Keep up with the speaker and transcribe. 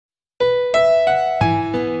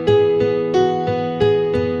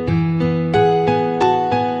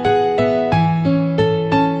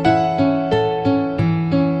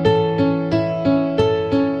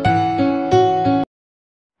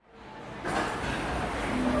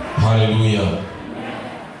Hallelujah.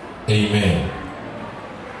 Amen.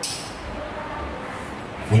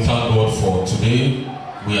 We thank God for today.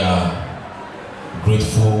 We are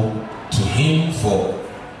grateful to Him for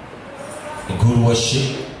a good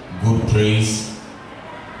worship, good praise,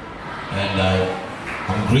 and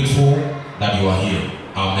I'm grateful that you are here.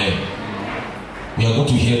 Amen. We are going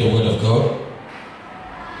to hear the word of God,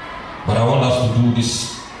 but I want us to do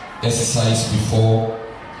this exercise before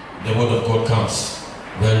the word of God comes.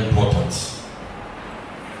 Very important.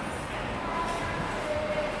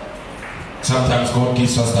 Sometimes God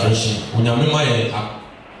gives us direction. Amen.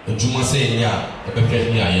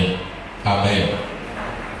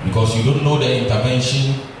 Because you don't know the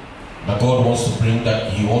intervention that God wants to bring,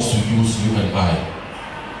 that He wants to use you and I.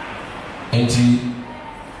 And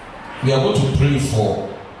we are going to pray for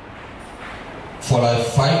like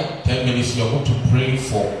 5-10 minutes. We are going to pray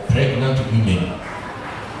for pregnant women.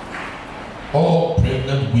 All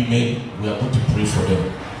pregnant women, we are going to pray for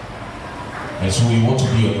them. And so you want to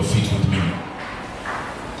be on your feet with me.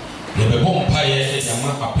 The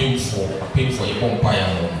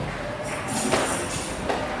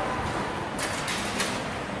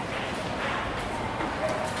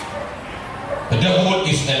devil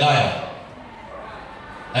is a liar,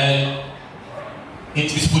 and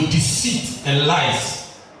it is with deceit and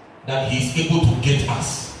lies that he is able to get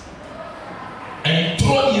us. And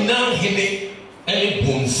throw in any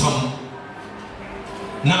bonsam.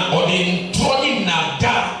 Now, or the throwing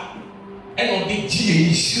nada and on the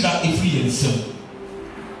G shira if we and some.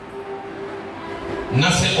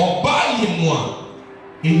 Nase oba yemwa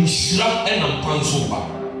in shira and ampansoba.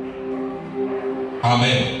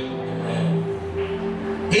 Amen.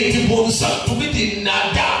 It bonsam to be the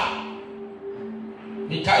nada.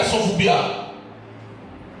 Mikai Sofubia.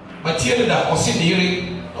 Material that was in the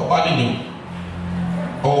hearing, nobody knew.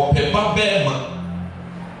 Or Peppa Bema.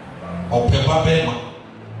 Or Peppa Bema.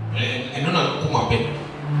 And none of them are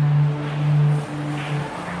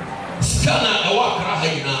Scanner a walker.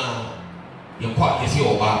 Your part is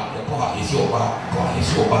your bar, your part is your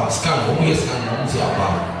bar, scan, only scan, only a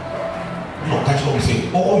bar. No, catch what we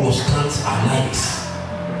say. All your scans are lies.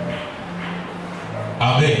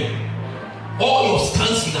 Amen. All your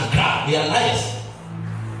scans in a graph, they are lies.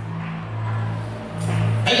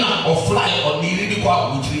 And now, or fly or nearly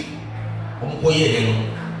quite witty. Amen.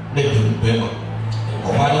 Amen.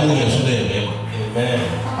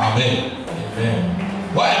 Amen.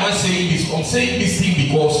 Why am I saying this? I'm saying this thing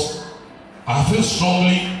because I feel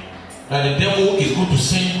strongly that the devil is going to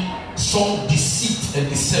send some deceit and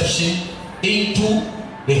deception into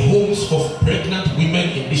the homes of pregnant women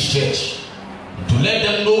in this church, to let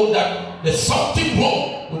them know that there's something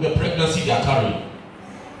wrong with the pregnancy they are carrying.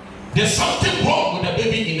 There's something wrong with the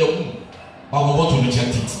baby in the womb, but we want to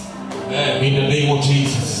reject it. In the name of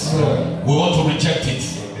Jesus. We want to reject it.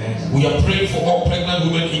 We are praying for all pregnant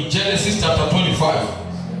women in Genesis chapter 25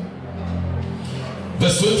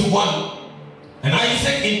 verse 21. And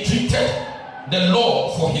Isaac entreated the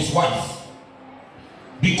Lord for his wife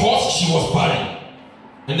because she was barren,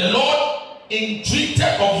 and the Lord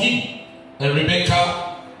entreated of him, and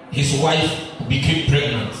Rebekah his wife became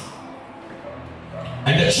pregnant,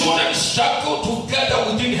 and the children struggled together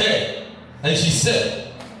within her, and she said,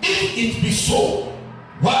 if it be so,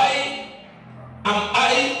 why am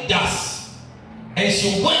I thus? And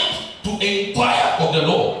she went to inquire of the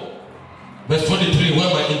Lord. Verse 23, where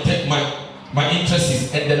my interest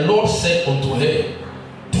is. And the Lord said unto her,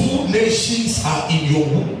 2 nations are in your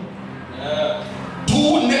womb.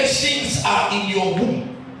 2 nations are in your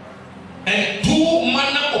womb. And 2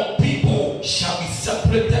 manner of people shall be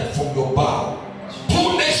separated from your bow.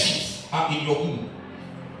 2 nations are in your womb.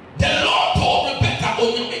 The Lord told Rebecca,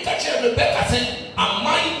 Rebecca said,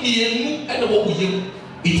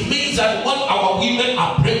 it means that when our women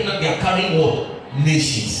are pregnant, they are carrying what?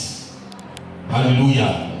 Nations.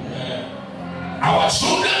 Hallelujah. Our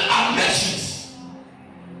children are nations.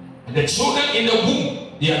 And the children in the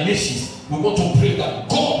womb, they are nations. We want to pray that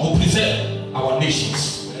God will preserve our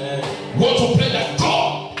nations. We want to pray that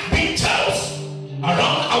God be jealous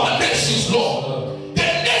around our nations, Lord. The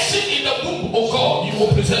nation in the womb, oh God, you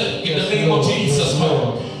will preserve in the name of Jesus,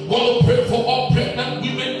 Lord. We want to pray for all pregnant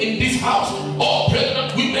women in this house, all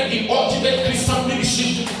pregnant women in Ultimate Christian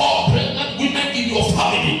Ministry, all pregnant women in your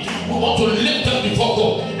family. We want to lift them before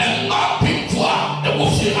God. And our people that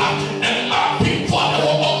will see her, and our people that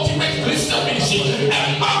will Ultimate Christian Ministry,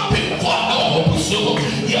 and our people that will push you.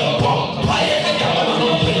 You're born by it.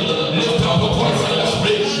 Lift up the voice and let's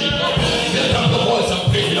pray. Lift up the voice and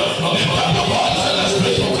pray. Lift up the voice and let's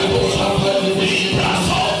pray. Lift up the voice and pray.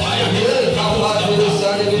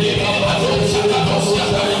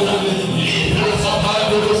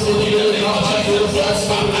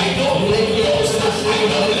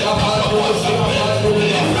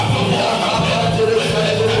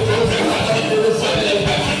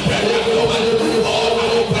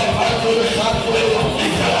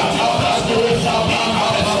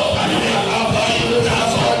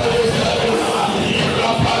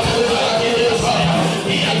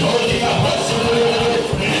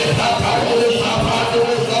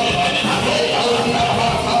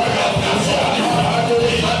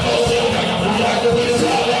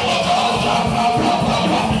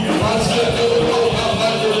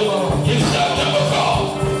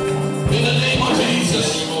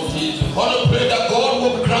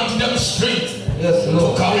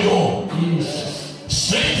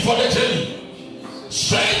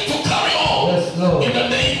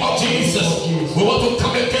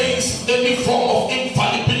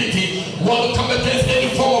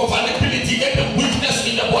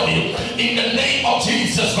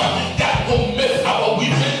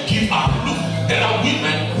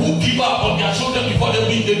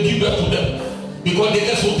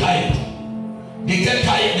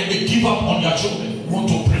 give up on their children, want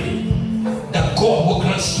to pray that God will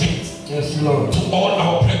grant strength to all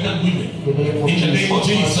our pregnant women. In the name of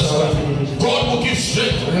Jesus Christ, God will give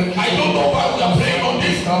strength. I don't know why we are praying on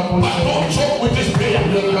this, but don't joke with this prayer. I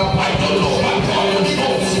don't know, but God will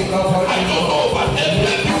know. I don't know, but there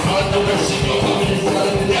may be some intervention in your family.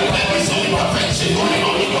 There may be some intervention going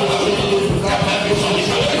on in your family. There may be some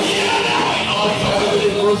intervention going on in your family.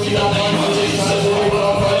 In the name of Jesus, lift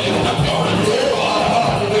up your hands to God.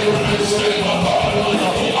 Strength of God.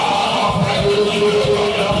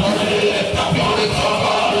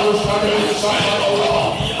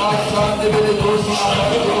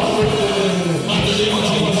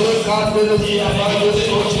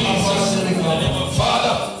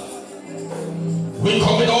 Father, we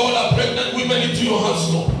commit all our pregnant women into your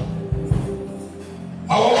hands, Lord.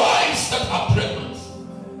 Our wives that are pregnant,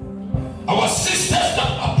 our sisters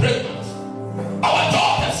that are pregnant, our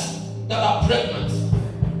daughters that are pregnant,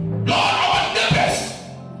 Lord, our neighbors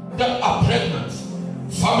that are pregnant,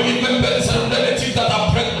 family members and relatives that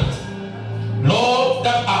are pregnant, Lord,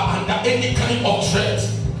 that are under any kind of threat.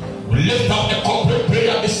 We lift up a corporate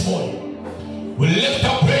prayer this morning. We lift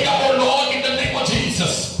up prayer, oh Lord, in the name of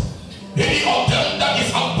Jesus. Any of them that is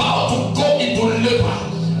about to go into labor,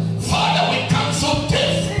 Father, we cancel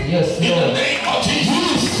death. Yes, in the name of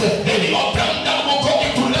Jesus. Any of them that will go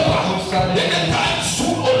into labor, anytime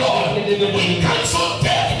soon, oh Lord, we cancel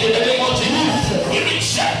death in the name of Jesus. We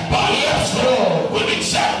reject bodies, we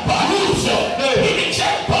reject bodies, we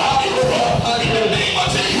reject bodies in the name of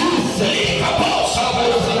Jesus.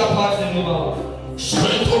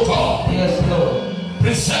 Strength, oh God. Yes, Lord.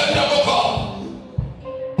 Preserve them, oh God.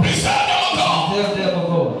 Preserve them, oh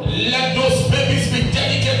God. Let those babies be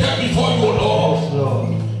dedicated before you, oh Lord. Yes, Lord.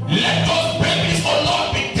 Let those babies, oh Lord,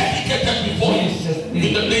 be dedicated before you.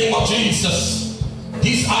 In the name of Jesus.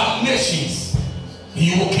 These are nations.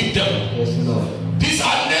 You will keep them. Yes, Lord. These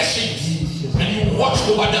are nations. And you watch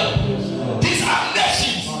over them. Yes, these are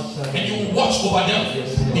nations. And you watch over them.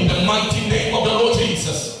 Yes, in the mighty name of the Lord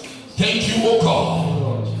Jesus. Thank you, oh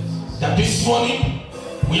God, that this morning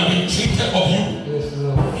we have been treated of you. Yes,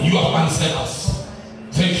 you have answered us.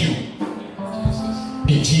 Thank you.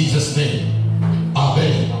 In Jesus' name.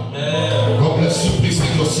 Amen. Amen. God bless you. Please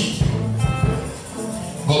take your seat.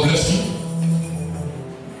 God bless you.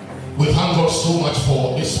 We thank God so much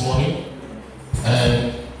for this morning.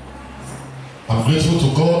 And I'm grateful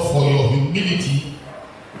to God for your humility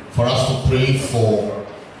for us to pray for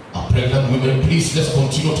our pregnant women. Please, let's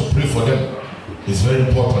continue to pray for them. It's very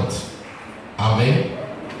important. Amen.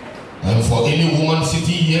 And for any woman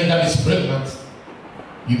sitting here that is pregnant,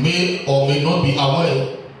 you may or may not be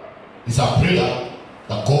aware, it's a prayer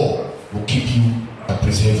that God will keep you and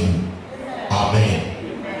preserve you. Amen.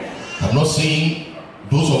 I'm not saying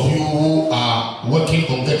those of you who are working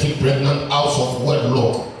on getting pregnant out of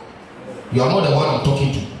wedlock, you are not the one I'm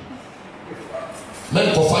talking to.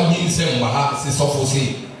 Men kofa nyinsem maha sisofo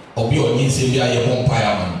say obi onyinsem bia ye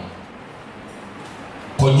bompaya man.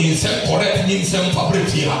 Ko nyinsem correct nyinsem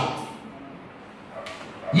fabriti ha.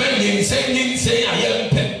 Men nyinsem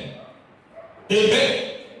ayempe. Amen.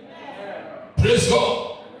 Praise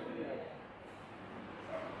God.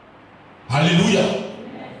 Hallelujah.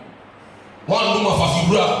 One room of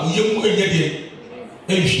Afibra, we young get it.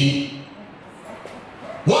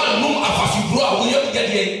 One room of Afibra, we young get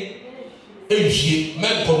it.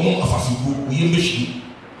 Men for room of Afibu, we young.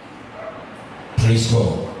 Praise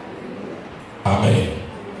God. Amen.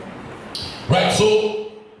 Right,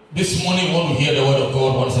 so this morning we want to hear the word of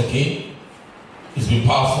God once again. It's been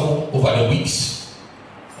powerful over the weeks.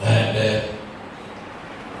 And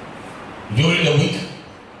during the week,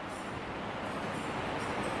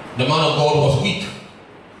 the man of God was weak.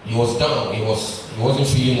 He was down. He wasn't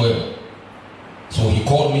feeling well. So he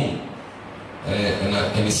called me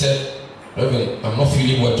and he said, Reverend, I'm not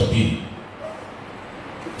feeling well today.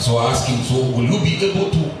 So I asked him, so will you be able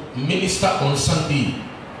to minister on Sunday?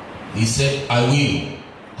 He said, I will.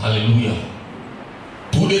 Hallelujah.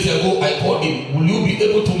 2 days ago I called him, will you be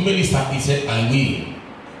able to minister? He said, I will.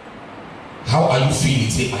 How are you feeling? He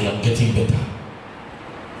said, I am getting better.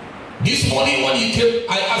 This morning when he came,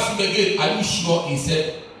 I asked him again, are you sure? He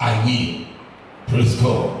said, I will. Praise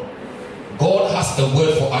God. God has a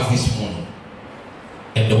word for us this morning.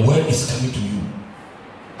 And the word is coming to you.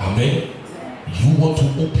 Amen. You want to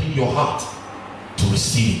open your heart to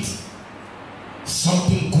receive it.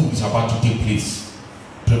 Something good is about to take place.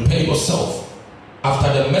 Prepare yourself.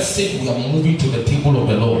 After the message, we are moving to the table of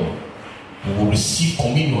the Lord. We will receive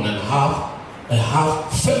communion and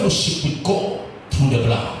have fellowship with God through the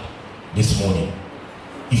blood this morning.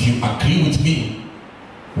 If you agree with me,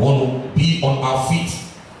 we want to be on our feet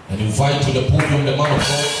And invite to the podium the man of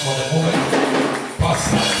God for the moment,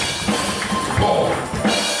 Pastor Paul.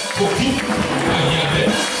 Forgive Ahiale.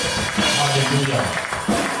 Hallelujah.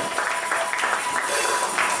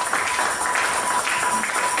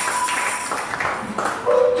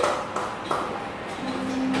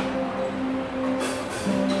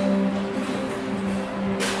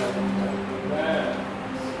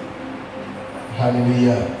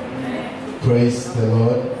 Hallelujah. Praise the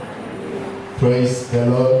Lord. Praise the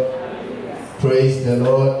Lord. Praise the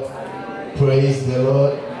Lord. Praise the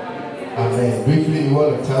Lord. Amen. Briefly, we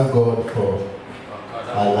want to thank God for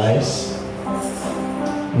our lives.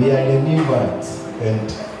 We are in a new month, and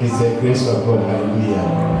it's the grace of God.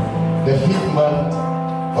 Hallelujah. The 5th month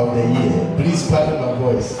of the year. Please pardon my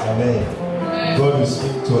voice. Amen. God will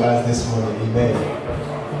speak to us this morning.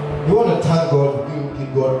 Amen. We want to thank God.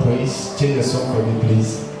 Give God praise. Change the song for me,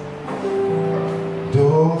 please.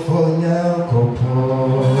 Don't forget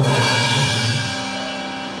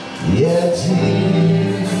yet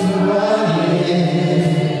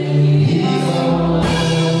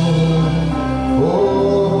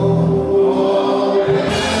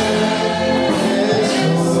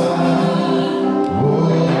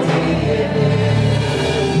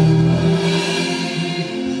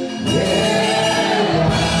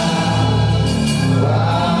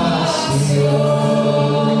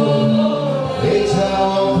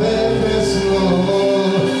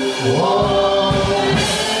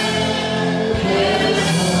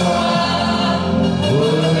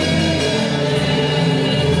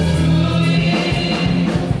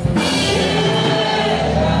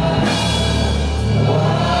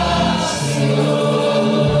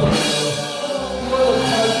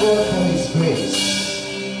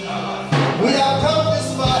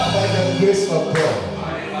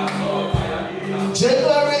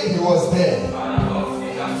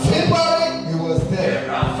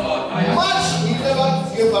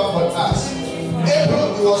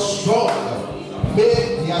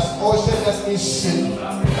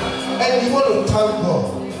and we want to thank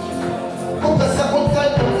God.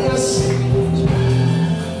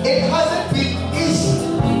 It hasn't been easy.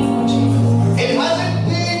 It hasn't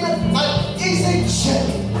been an easy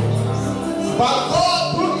journey. But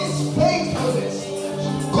God, through His faithfulness,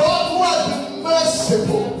 God who has been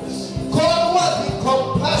merciful, God who has been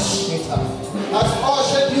compassionate, has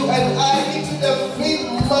ushered you and I into the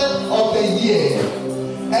 5th month of the year.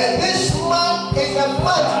 And this month is a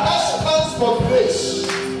month that stands for grace.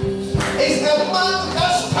 It's a month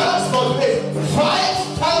that stands for grace.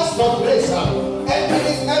 5 stands for grace. And it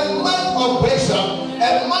is a month of grace.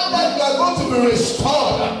 A month that you are going to be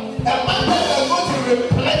restored. A month that you are going to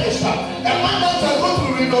replenish. A month that you are going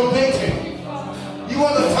to renovate. You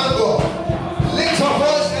want to thank God. Lift your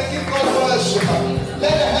voice and give God worship.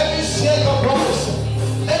 Let the heavens hear your voice.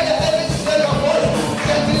 Let the heavens hear your voice.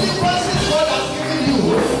 The deliverances God has given you.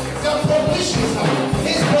 The provisions.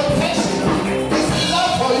 His protection. His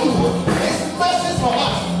love for you. His mercy for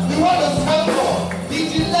us. We want to thank God. He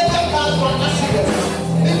delivered us from accidents.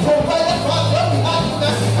 He provided for us when we had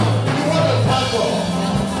nothing. We want to thank God.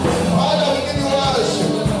 Father, we give you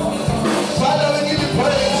worship. Father, we give you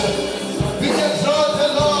praise. We exalt the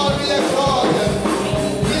Lord. We exalt Him.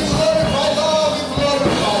 We glorify Lord. We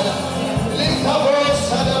glorify Him. Lift up our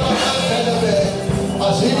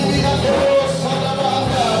as He be a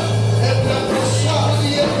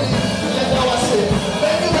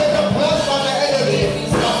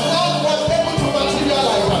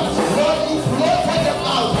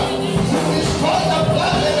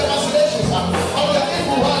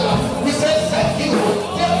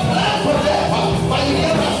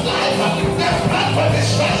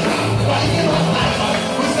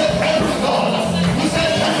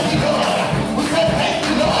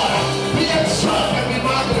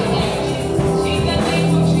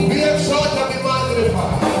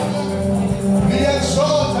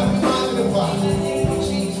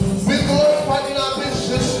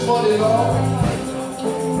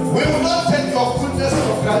we will not take your goodness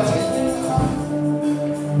for granted.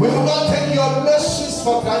 We will not take your mercies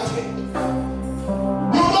for granted.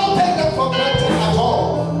 We will not take them for granted at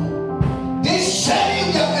all. This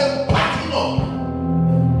journey we are embarking on,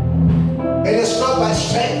 it is not by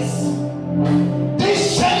strength.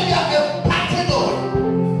 This journey we are embarking on,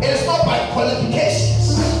 it is not by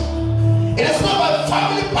qualifications. It is not by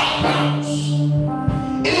family backgrounds.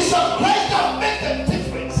 It is your grace that makes the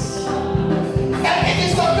difference. And it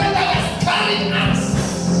is the grace that has carried us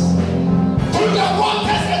through the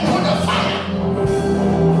waters and through the fire.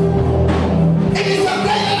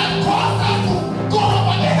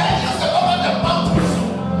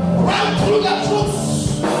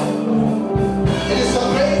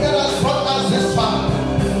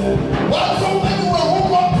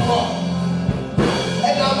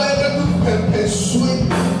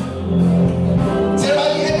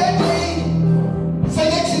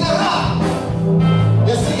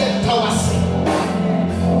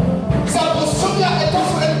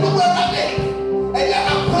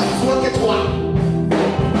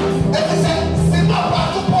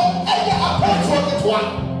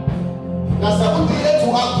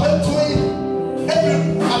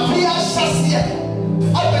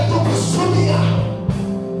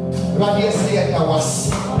 Awurade say yɛda wo ase.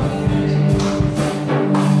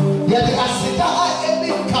 Yɛde aseda a ɛne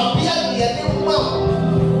kabea ne yɛde ma wo.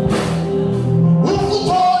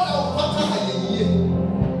 Wokutɔ na wofata ayɛyie.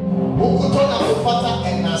 Wokutɔ na wofata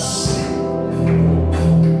ɛnase.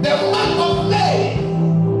 The month of May,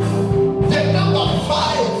 the number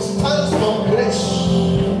 5 stands for grace.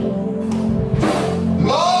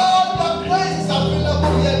 Lord, the grace is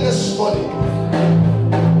available here this morning.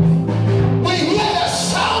 We hear the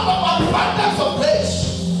sound of abundance of grace.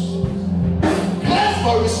 Grace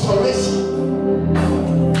for restoration.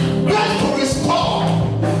 Grace to restore.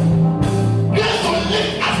 Grace to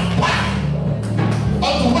lift us back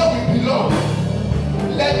unto where we belong.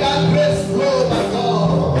 Let that grace flow, my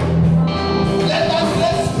God. Let that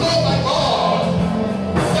grace flow, my God.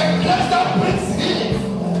 The grace that brings healing.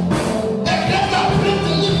 The grace that brings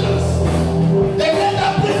deliverance. The grace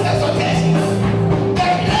that brings exaltation. The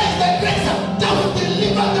grace that will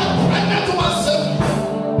deliver that pregnant woman safely.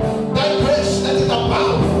 That grace, let it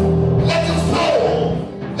abound. Let it flow.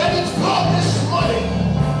 Let it flow this morning.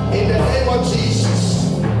 In the name of Jesus.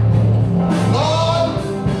 Lord,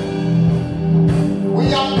 we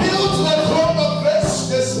appeal to the throne of grace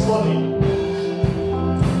this morning.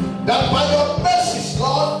 That by your mercies,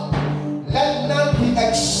 Lord, let none be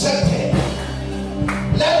accepted.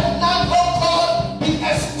 Let none, oh God, be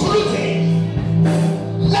excluded.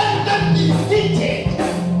 Let none be needed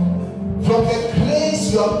from the grace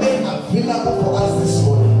you have made available for us this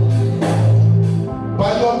morning.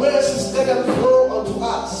 By your mercies, let them flow unto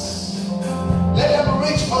us. Let them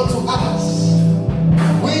reach unto us.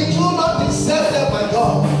 We do not deserve them, my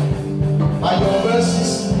God. By your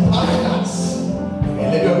mercies, having us. And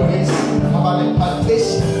let your grace have an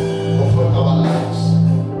impartation upon our lives.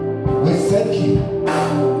 We thank you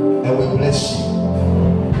and we bless you.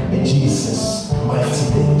 In Jesus' mighty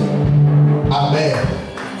name. Amen.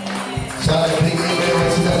 Shall I bring amen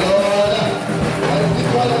to the Lord? And we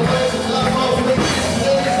call the praise to the Lord.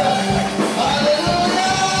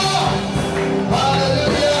 Hallelujah!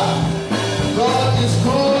 Hallelujah! God is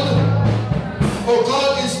good. Oh,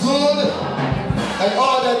 God is good. And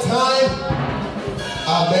all the time.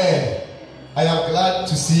 Amen. I am glad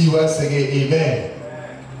to see you once again. Amen.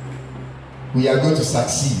 We are going to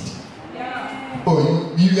succeed.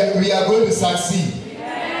 Oh, we are going to succeed.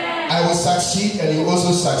 I will succeed and you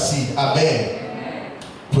also succeed. Amen.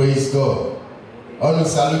 Praise God. I want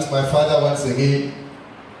to salute my father once again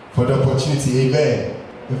for the opportunity. Amen.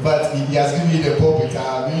 In fact, he has given me the pulpit.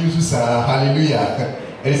 Hallelujah.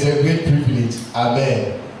 It is a great privilege.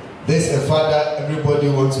 Amen. There's a father everybody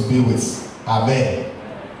wants to be with. Amen.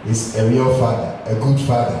 He's a real father, a good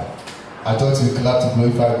father. I thought we clap to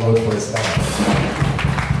glorify God for his life.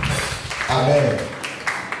 Amen.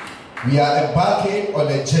 We are embarking on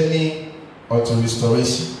a journey unto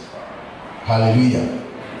restoration. Hallelujah.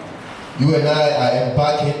 You and I are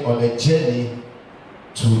embarking on a journey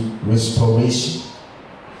to restoration.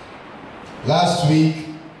 Last week,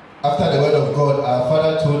 after the word of God, our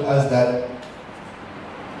Father told us that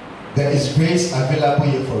there is grace available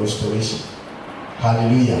here for restoration.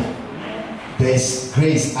 Hallelujah. There is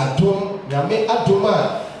grace. Adom, Yame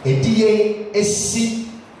Adoma, Ediye Esi,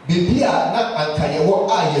 Bibia na Ankayewo a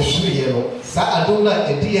Yeshua, Sa Adona,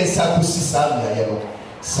 Ediye Sakusi Samia Yeno,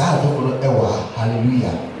 Sa Adomo Ewa.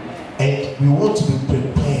 Hallelujah. And we want to be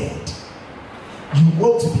prepared. You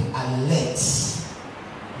want to be alert.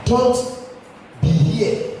 Don't be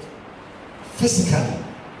here physically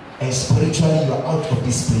and spiritually. You are out of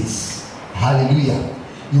this place. Hallelujah.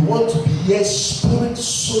 You want to be here, spirit,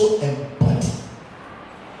 soul, and body,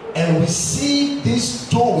 and receive these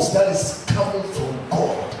tools that is coming from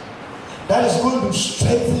God, that is going to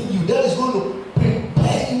strengthen you, that is going to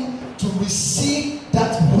prepare you to receive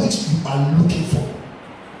that which you are looking for.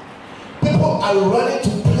 People are running to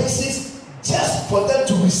places just for them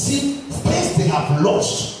to receive things they have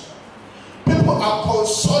lost. People are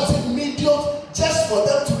consulting mediums just for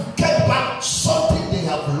them to get back something they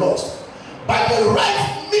have lost. By the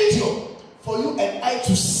right medium for you and I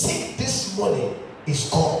to seek this morning is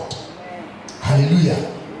God. Hallelujah.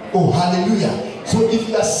 Oh, hallelujah. So if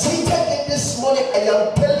you are seated in this morning, I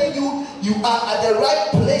am telling you, you are at the right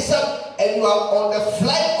place and you are on the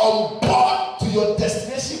flight on board to your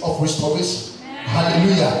destination of restoration.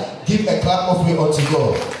 Hallelujah. Give a clap of me unto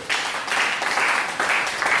God.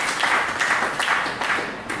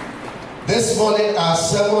 This morning our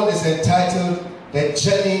sermon is entitled The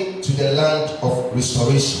Journey to the Land of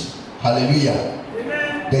Restoration. Hallelujah.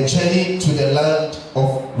 Amen. The journey to the land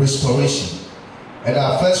of restoration. And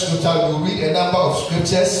our first scripture, we will read a number of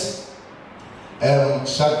scriptures.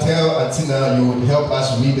 Chantel and Tina, you would help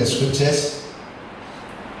us read the scriptures.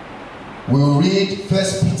 We'll read 1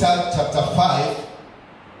 Peter chapter 5,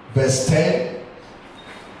 verse 10.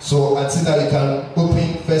 So until that, you can open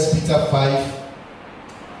 1 Peter 5,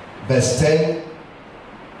 verse 10.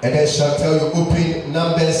 And then Chantel, you open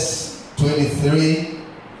Numbers 23,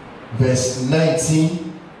 verse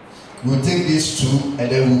 19. We'll take these two and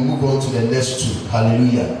then we'll move on to the next two.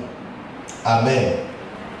 Hallelujah. Amen.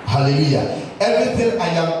 Hallelujah. Everything I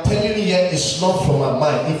am telling you here is not from my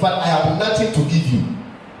mind. In fact, I have nothing to give you.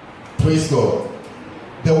 Praise God.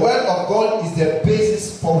 The word of God is the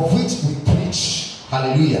basis for which we preach.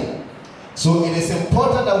 Hallelujah. So it is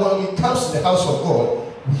important that when we come to the house of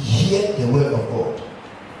God, we hear the word of God.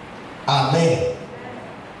 Amen.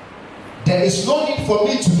 There is no need for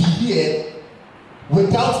me to be here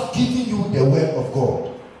without giving you the word of God.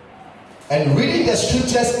 And reading the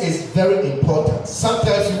scriptures is very important.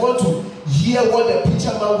 Sometimes you want to hear what the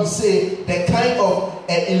preacher man will say, the kind of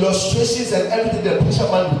illustrations and everything the preacher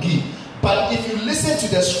man will give. But if you listen to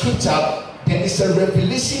the scripture, there is a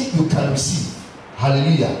revelation you can receive.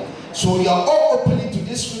 Hallelujah. So you are all opening to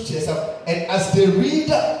these scriptures, and as they read,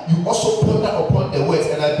 you also ponder upon the words,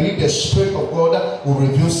 and I believe the Spirit of God will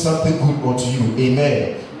reveal something good unto you.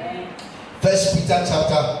 Amen. 1 Peter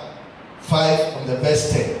chapter 5 from the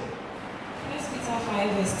verse 10. 1 Peter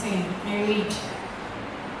 5 verse 10. I read.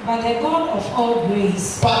 But the God of all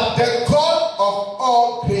grace. But the God of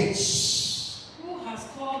all grace. Who has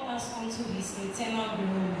called us unto his eternal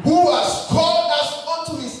glory. Who has called us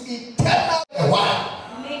unto his eternal glory.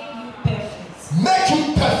 Make you perfect. Make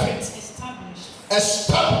you perfect.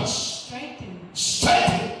 Establish.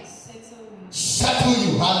 Strengthen. Settle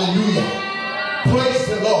you. Hallelujah. Praise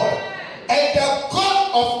the Lord. And the God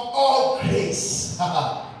of all grace.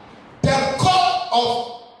 The God of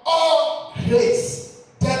all grace.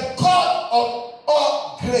 The God of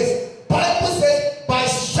all grace. Bible says, by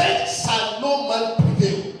strength shall no man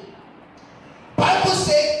prevail. Bible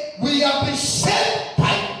says, we have been saved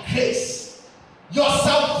by grace. Your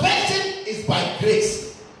salvation is by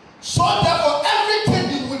grace. So therefore,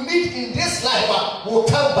 everything you will need in this life will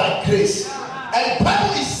come by grace. And the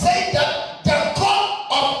Bible is saying that the God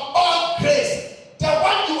of all grace, the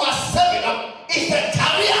one you are serving, is the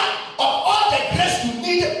carrier of all the grace you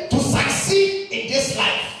need to succeed in this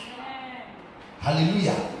life.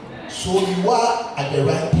 Hallelujah. So you are at the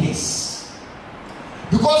right place.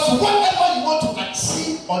 Because whatever you want to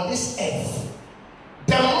achieve on this earth,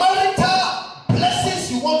 the marital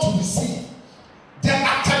blessings you want to receive, the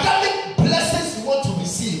academic blessings you want to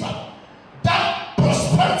receive, that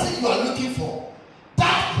prosperity you are looking for,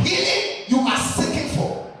 that healing you are seeking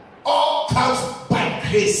for, all comes by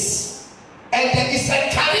grace. And there is a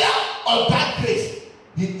carrier of that grace.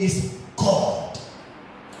 It is God.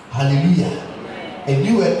 Hallelujah. And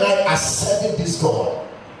you and I are serving this God.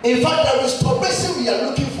 In fact, the restoration we are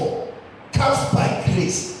looking for comes by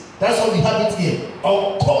grace. That's why we have it here.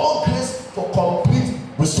 Uncommon grace for complete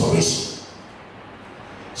restoration.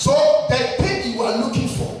 So the thing you are looking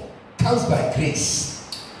for comes by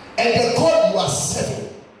grace. And the God you are serving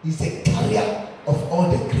is the carrier of all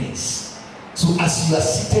the grace. So as you are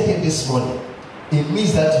seated here this morning, it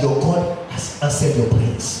means that your God has answered your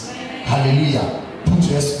prayers. Hallelujah. Put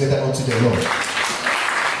your hands together unto the Lord.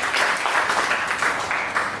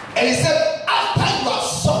 And he said, after you have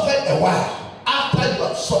suffered a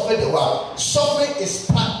while, suffering is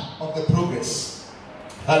part of the progress.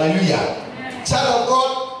 Hallelujah. Child of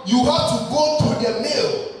God, you have to go through the mill.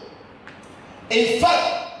 In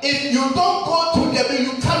fact, if you don't go through the mill,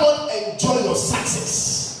 you cannot enjoy your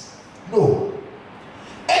success. No.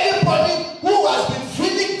 Anybody who has been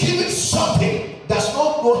freely given something does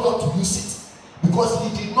not know how to use it, because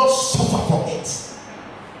he did not suffer for it.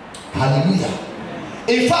 Hallelujah.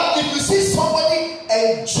 In fact, if you see somebody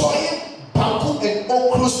enjoying bamboo and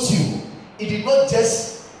okra stew, it did not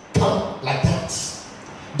just come like that.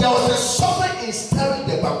 There was a suffering in stirring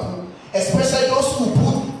the bamboo, especially those who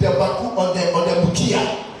put the bamboo on the bukia,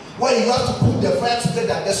 where you have to put the fire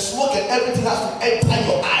together, the smoke and everything has to enter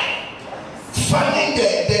your eye. Fanning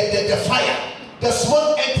the fire, the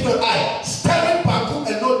smoke enter your eye. Stirring bamboo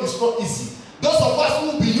alone is not easy. Those of us who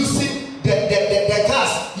will be using the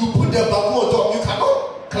gas, you put the bamboo on top, you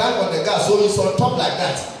cannot climb on the gas, so it's on top like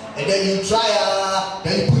that. And then you try,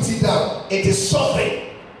 then you put it down. It is suffering.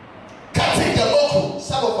 Cutting the okra,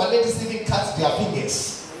 some of our ladies even cut their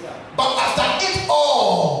fingers. But after it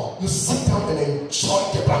all, you sit down and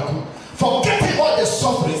enjoy the bamboo, forgetting all the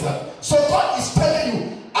sufferings. So God is telling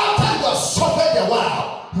you, after you have suffered a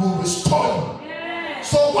while, He will restore you. Yeah.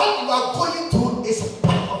 So what you are going through is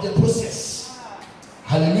part of the process.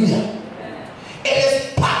 Hallelujah. It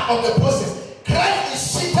is part of the process. Christ is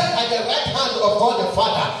seated at the right hand of God the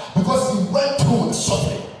Father because He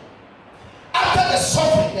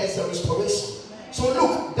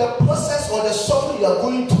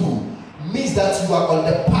means that you are on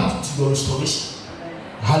the path to your restoration.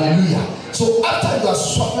 Hallelujah. So after you have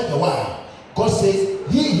suffered a while, God says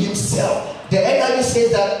he himself, the NIV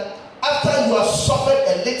says that after you have suffered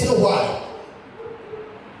a little while,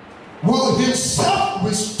 will himself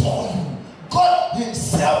restore you. God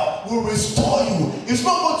himself will restore you. It's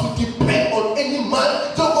not going to depend on any man.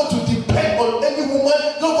 It's not going to depend on any woman.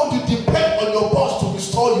 It's not going to depend on your boss to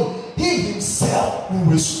restore you. He himself will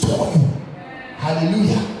restore you.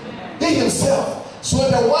 Hallelujah. He himself. So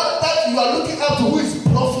the one that you are looking up to, who is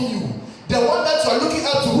bluffing you, the one that you are looking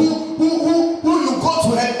up to, who you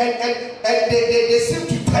go to and they seem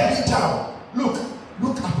to turn you down.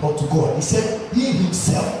 Look up unto God. He said he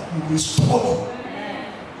himself will restore you.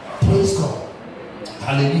 Praise God.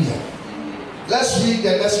 Hallelujah. Let's read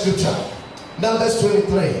the next scripture. Numbers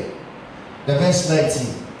 23, the verse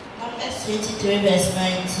 19. Numbers 23, verse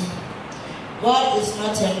 19. God is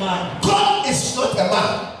not a man. God is not a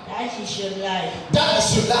man That he should lie. that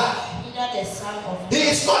he should lie. Neither the son of man. He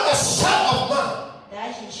is not a son of man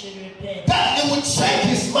That he should repent. that he will change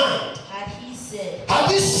his mind. Had he said,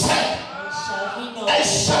 Has he said, and shall he not and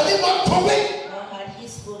shall he not do it? Or had he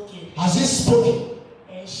spoken, Has he spoken?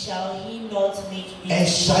 and shall he not make it? And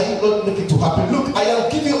shall he not make it to happen? Look, I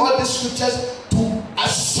am giving all these scriptures to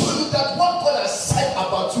assure you that what God has said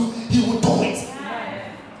about you, he will do it.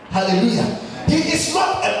 Hallelujah. He is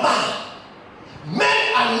not a man.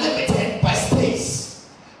 Men are limited by space.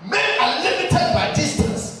 Men are limited by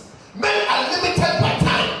distance. Men are limited by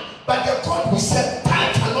time. But the God who said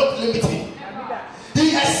time cannot limit him.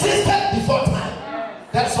 He existed before time.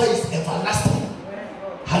 That's why he's everlasting.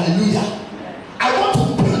 Hallelujah. I want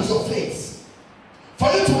to build your faith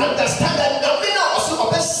for you to understand that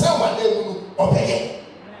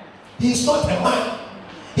he is not a man.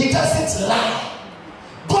 He doesn't lie.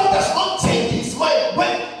 God does not change his mind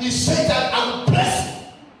when he says that I will bless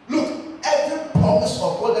you. Look, every promise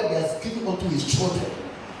of God that he has given unto his children,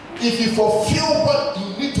 if you fulfill what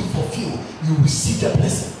you need to fulfill, you receive the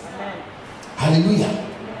blessing. Hallelujah.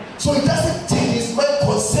 So he doesn't change his mind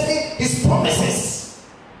concerning his promises.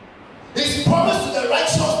 His promise to the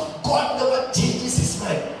righteous, God never changes his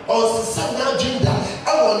mind. On Sunday dream that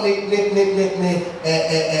I want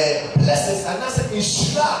blessings and I said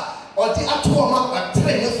Ishra or the Atuama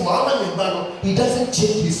training for Aman. He doesn't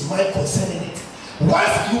change his mind concerning it.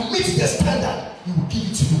 Once you meet the standard, he will give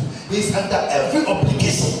it to you. He's under every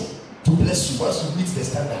obligation to bless you once you meet the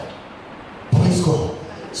standard. Praise God.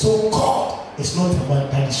 So God is not a man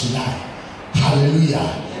that he should lie.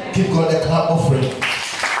 Hallelujah. Give God a clap offering.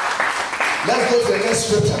 Let's go to the next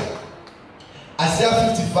scripture.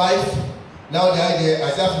 Isaiah 55. Now the idea,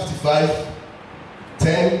 Isaiah 55,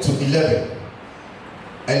 10 to 11.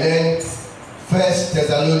 And then 1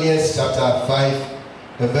 Thessalonians chapter 5,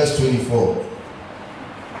 and verse 24.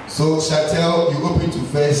 So Chantel, you open to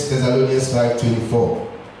 1 Thessalonians 5,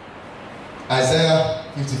 24. Isaiah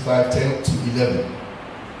 55, 10 to 11.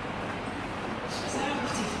 Isaiah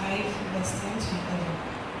 55, verse 10 to 11.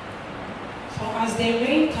 For as the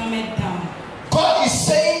rain cometh down, God is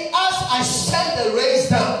saying, as I send the rains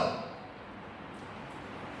down.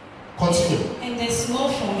 Continue. and the snow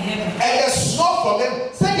from heaven, And the snow from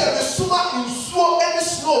heaven. Say there is snow, any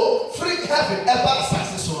snow, free heaven, ever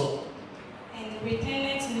successful. and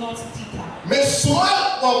returneth not thither, Me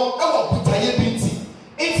suma wa ewa butaye binti.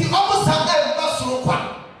 Iti almost have ever snow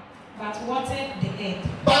kwa. but watered the earth,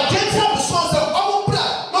 But get up the snow say omo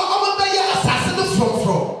bra, no omo be ya assassin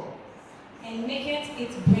from. and maketh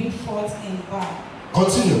it bring forth and bud,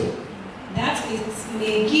 Continue. that it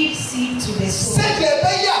may give seed to the sower. Say there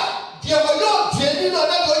be ya. There were no genuine or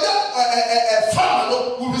not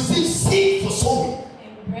farmer will receive seed for sowing.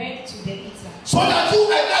 And bread to the eater. So that you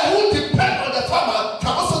and I who depend on the farmer can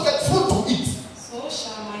also get food to eat. So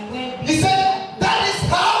shall my word be. He said that is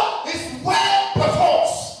how his word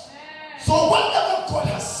performs. So whatever God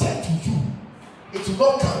has said to you, it will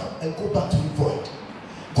not come and go back to you void.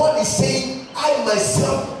 God is saying, I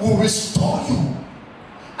myself will restore you.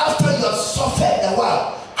 After you have suffered a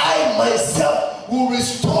while, I myself will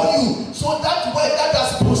restore you. So that word that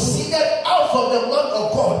has proceeded out from the mouth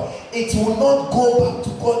of God, it will not go back to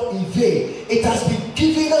God in vain. It has been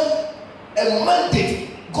given a mandate.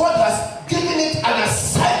 God has given it an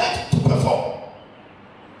assignment to perform.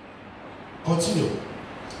 Continue.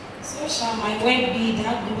 So shall my word be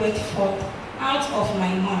that goeth forth out of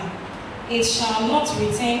my mouth. It shall not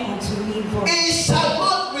return unto me void. It shall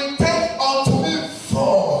not return unto me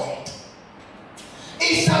void.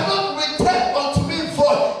 It shall not return unto me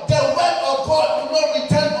void. The word of God will not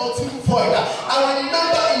return unto me void. I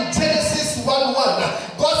remember in Genesis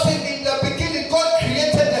 1:1, God said in the beginning, God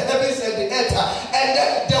created the heavens and the earth, and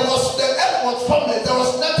then the earth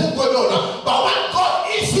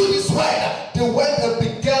they went and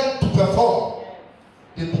began to perform.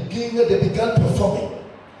 They began performing.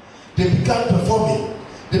 They began performing.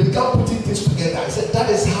 They began putting things together. I said, that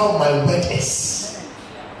is how my word is.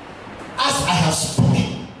 As I have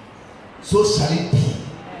spoken, so shall it be.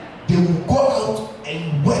 They will go out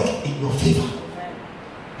and work in your favor.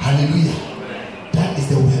 Hallelujah. That is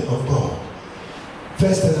the word of God. 1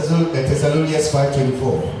 Thessalonians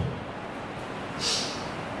 5:24.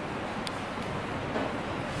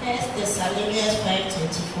 1 Thessalonians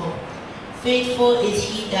 5:24. Faithful is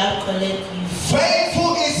he that calleth you.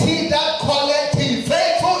 Faithful is he that calleth thee.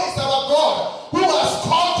 Faithful is our God who has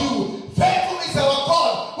called you. Faithful is our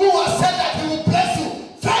God who has said that he will bless you.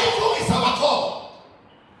 Faithful is our God.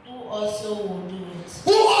 Who also will do it.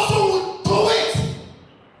 Who also will do it.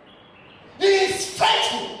 He is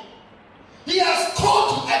faithful. He has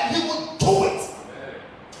called you and he will do it.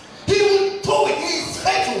 He will do it. He is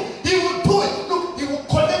faithful. He will do it. Look, he will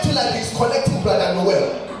connect you like he's connecting Brother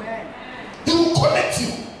Noel. He will connect you.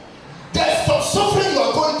 There's some suffering you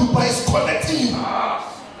are going to, but he's connecting you.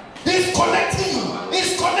 He's connecting you.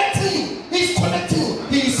 He's connecting you. He's connecting you.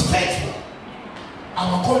 He is faithful.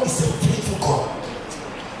 Our God is a faithful God.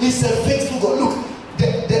 He's a faithful God. Look,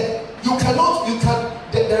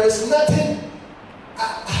 there is nothing.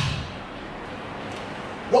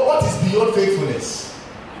 What is beyond faithfulness?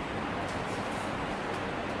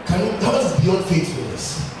 What is beyond faithfulness?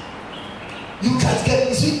 You can't get.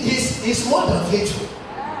 You see, he's more than faithful.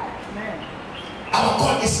 Our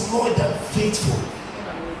God is more than faithful.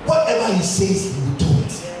 Whatever he says, he will do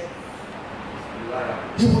it.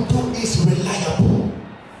 He will do it. Is reliable,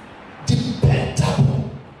 dependable.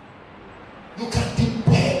 You can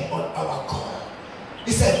depend on our God.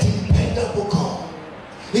 He's a dependable God.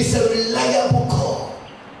 He's a reliable God.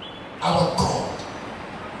 Our God.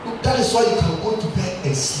 Look, that is why you can go to bed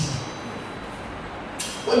and sleep.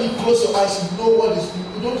 When you close your eyes, you don't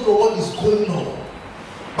know what is going on.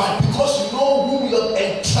 But because you know who you have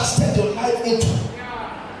entrusted your life into,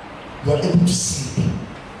 you are able to sleep.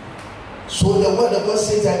 So the word of God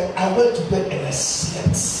says that I went to bed and I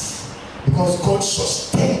slept because God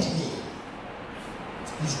sustained me.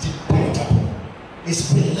 He's dependable.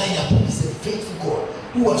 He's reliable. He's a faithful God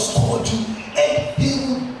who has called you and he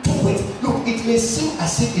will do it. Look, it may seem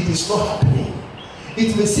as if it is not happening.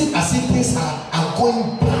 It may seem as if things are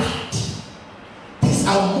going bad. Things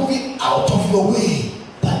are moving out of your way.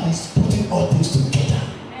 But he's putting all things together.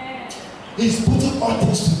 He's putting all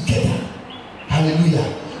things together.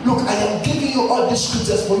 Hallelujah. Look, I am giving you all these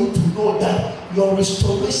scriptures for you to know that your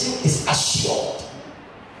restoration is assured.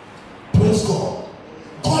 Praise God.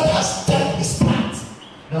 God has done his part.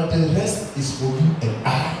 Now the rest is for you and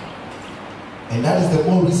I. And that is the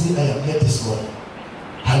more reason I am here this morning.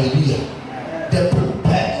 Hallelujah. The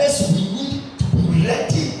preparedness we need to be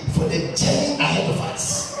ready for the journey ahead of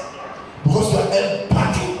us. Because you are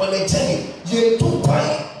embarking on a journey. You do buy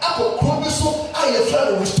up a chromoso and you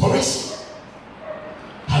find restoration.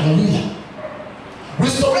 Hallelujah.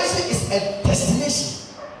 Restoration is a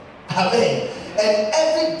destination. Amen. And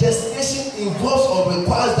every destination involves or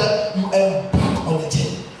requires that you embark on a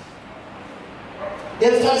journey.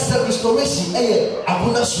 In fact, the restoration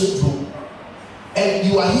and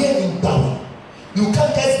you are here in Gbawe. You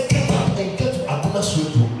can't just get up and get to Aguna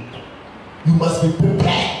Street Road. You must be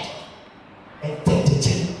prepared and take the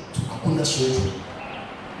journey to Aguna Street Road.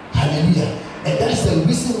 Hallelujah. And that is the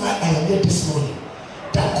reason why I am here this morning.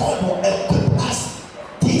 That God will equip us,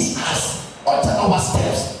 teach us, alter our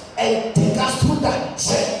steps, and take us through that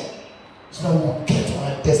journey so that we will get to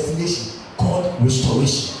our destination called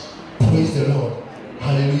restoration. Praise the Lord.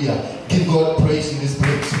 Hallelujah. Give God praise in this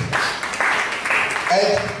place.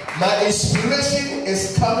 And my inspiration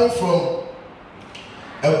is coming from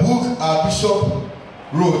a book our bishop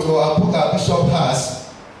wrote, or a book our bishop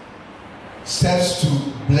has, Steps to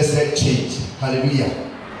Blessed Change. Hallelujah.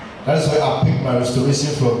 That is where I picked my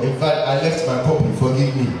restoration from. In fact, I left my copy,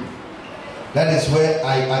 forgive me. That is where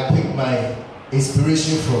I picked my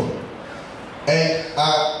inspiration from. And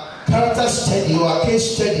our character study or our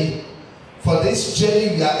case study for this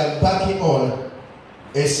journey we are embarking on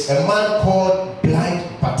is a man called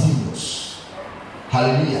Blind Bartimaeus.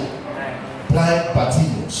 Hallelujah. Blind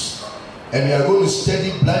Bartimaeus. And we are going to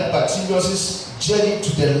study Blind Bartimaeus' journey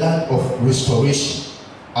to the land of restoration.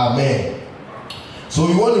 Amen. So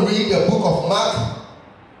we want to read the book of Mark,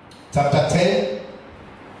 chapter 10,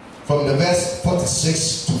 from the verse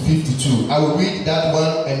 46 to 52. I will read that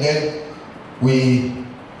one and then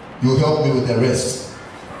you help me with the rest.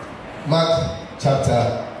 Mark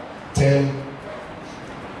chapter 10,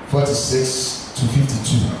 46 to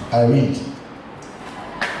 52. I read.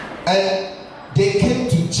 And they came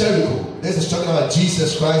to Jericho. This is talking about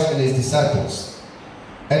Jesus Christ and his disciples.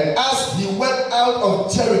 And as he went out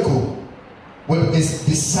of Jericho with his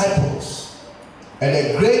disciples and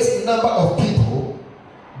a great number of people,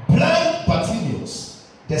 blind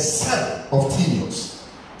Bartimaeus, the son of Timaeus,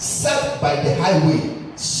 sat by the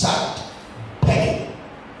highway side, begging.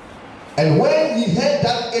 And when he heard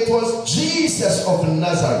that it was Jesus of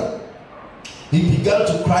Nazareth, he began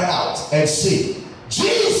to cry out and say,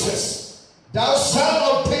 Jesus, thou son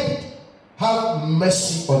of David, have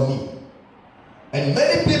mercy on me. And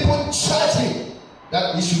many people charged him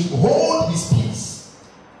that he should hold his peace.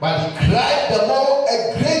 But he cried the more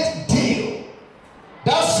a great deal,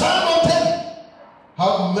 thou son of David,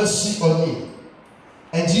 have mercy on me.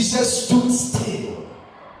 And Jesus stood still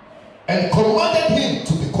and commanded him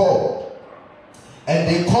to be called. And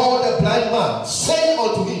they called the blind man, saying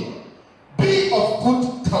unto him, be of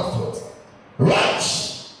good comfort,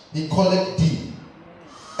 rise, he calleth thee.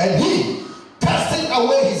 And he, casting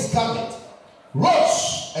away his garment,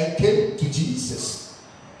 rose and came to Jesus.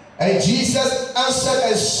 And Jesus answered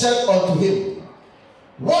and said unto him,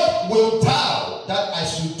 what wilt thou that I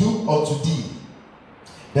should do unto thee?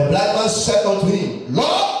 The blind man said unto him,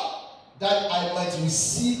 Lord, that I might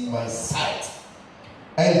receive my sight.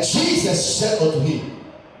 And Jesus said unto him,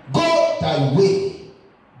 go thy way,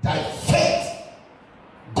 thy faith,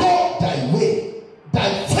 go thy way,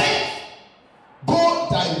 thy faith, go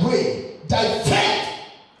thy way, thy faith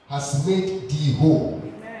has made thee whole.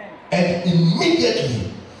 Amen. And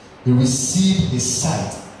immediately he received his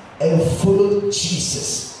sight and followed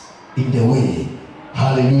Jesus in the way.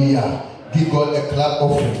 Hallelujah. Give God a clap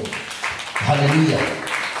offering. Hallelujah.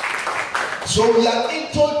 So we are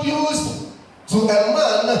introduced to a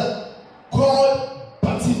man called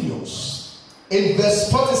Bartimaeus. In verse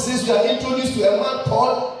 46, we are introduced to a man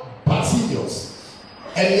called Bartimaeus.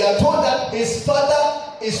 And we are told that his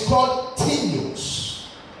father is called Timaeus.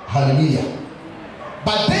 Hallelujah.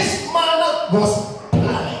 But this man was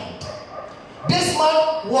blind. This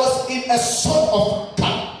man was in a sort of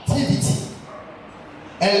captivity.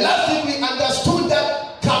 And last week we understood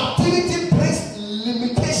that captivity brings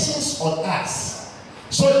limitations on us.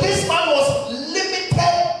 So this man was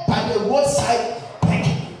limited by the roadside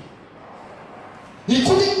begging. He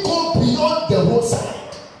couldn't go beyond the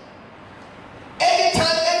roadside.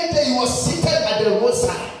 Anytime, any day he was seated at the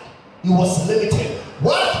roadside, he was limited.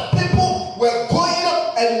 While people were going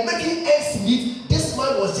up and making ends meet, this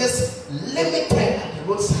man was just limited at the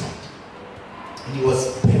roadside. And he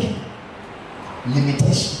was begging.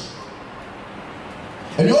 Limitation.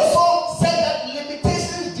 And he also said that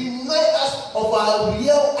limitations deny us of our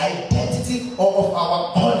real identity or of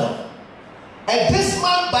our honor. And this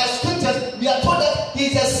man, by scriptures, we are told that he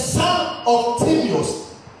is a son of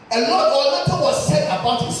Timaeus. A lot or little was said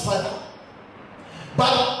about his father.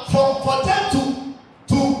 But for them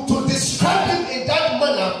to describe him in that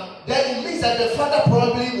manner, then it means that the father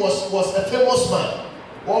probably was a famous man,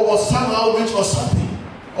 or was somehow rich or something,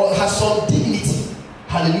 or has some dignity.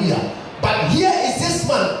 Hallelujah. But here is this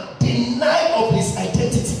man denied of his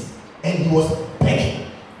identity, and he was begging.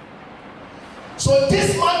 So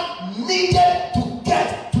this man needed to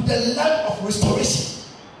get to the land of restoration.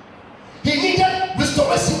 He needed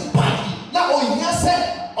restoration badly. Now he has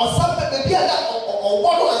said, or something maybe or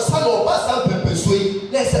one and son or something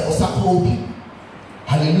persuade. Let's say or something.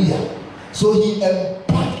 Hallelujah. So he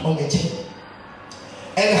embarked on a journey.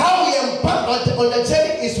 And how we embark on the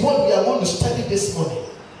journey is what we are going to study this morning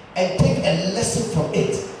and take a lesson from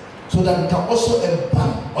it, so that we can also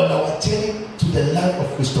embark on our journey to the land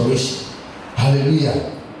of restoration.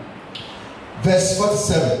 Hallelujah. Verse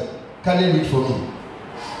 47. Can you read for me?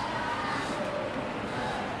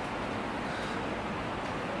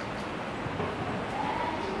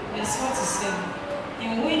 Verse 47.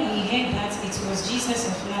 And when he heard that it was Jesus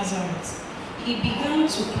of Nazareth, he began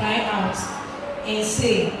to cry out and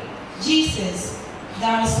say, Jesus,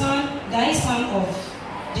 thy son of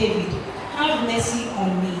David, have mercy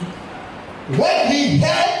on me. When he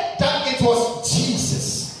heard that it was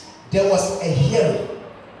Jesus, there was a hearing.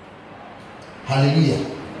 Hallelujah.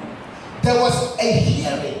 There was a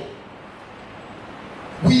hearing.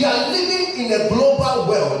 We are living in a global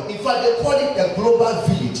world. In fact, they call it a global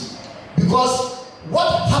village. Because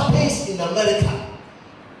what happens in America,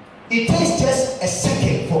 it takes just a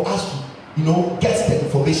second for us to, get the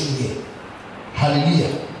information here.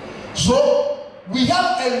 Hallelujah. So we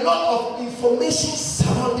have a lot of information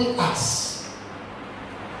surrounding us.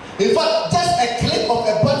 In fact, just a click of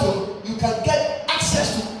a button, you can get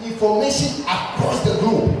access to information across the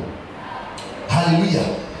globe.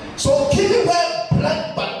 Hallelujah. So given where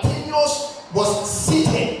blind Bartimaeus was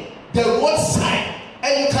sitting, the roadside,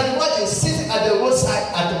 and you can imagine and sitting at the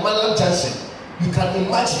roadside at the Malam Junction, you can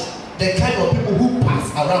imagine the kind of people who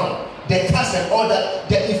pass around, the cars and all that,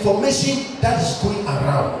 the information that is going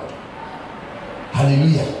around.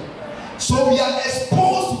 Hallelujah. So we are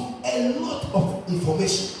exposed to a lot of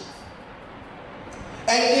information.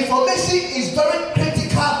 And information is very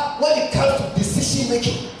critical when it comes to decision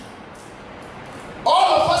making.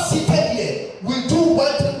 All of us seated here, we do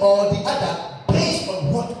one thing or the other based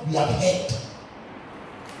on what we have heard.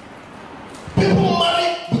 People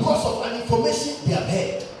marry because of an information they have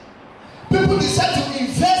heard. People decide to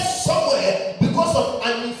invest somewhere because of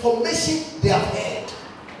an information they have heard.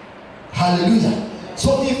 Hallelujah.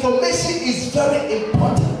 So information is very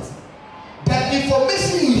important. That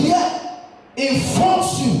information you hear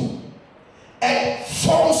informs you and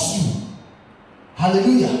forms you.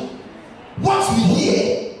 Hallelujah. What we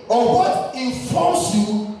hear or what informs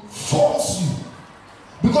you forms you.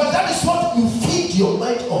 Because that is what you feed your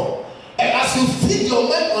mind on. And as you feed your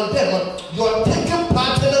mind on them, your thinking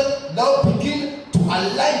pattern now begin to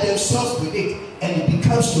align themselves with it, and it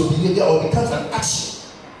becomes your behavior or becomes an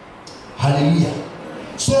action. Hallelujah.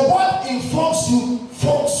 So what informs you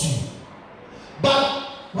forms you. But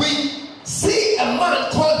we see a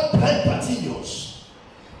man called blind Bartimaeus,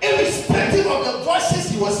 irrespective of the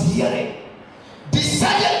voices he was hearing,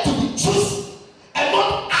 decided to be chosen and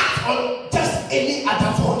not act on just any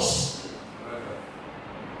other voice.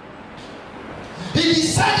 He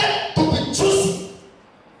decided to be chosen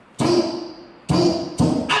to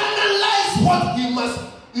analyze what he must,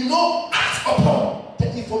 act upon,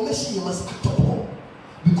 the information he must act upon,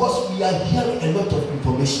 because we are hearing a lot of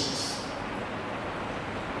information.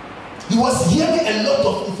 He was hearing a lot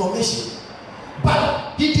of information,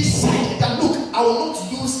 but he decided that, look, I will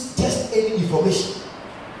not use just any information.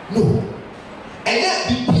 No. And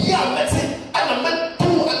then the PR message, and I meant two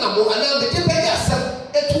animal, and then the people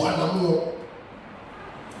yourself, two animal.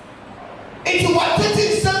 If you were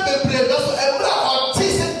taking something brave, that's what everyone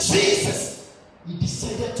Jesus, he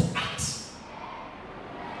decided to act.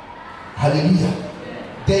 Hallelujah.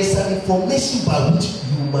 There is an information by which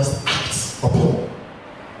you must act upon.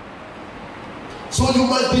 So you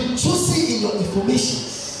must be choosy in your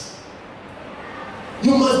informations.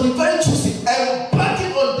 You must be very choosy.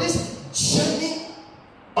 Embarking on this journey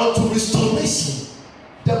unto restoration,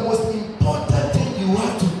 the most important thing you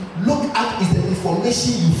have to look at is the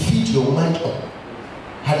information you feed your mind on.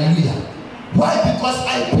 Hallelujah. Why? Because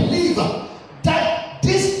I believe that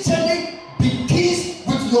this journey begins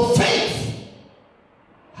with your faith.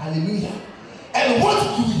 Hallelujah. And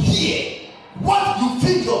what you hear, what you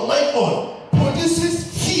feed your mind on, produces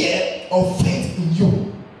fear or faith in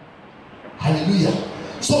you. Hallelujah.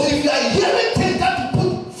 So if you are hearing things that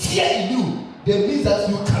put fear in you, that means that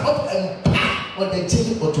you cannot embark on the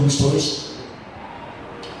journey unto restoration.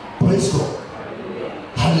 Praise God.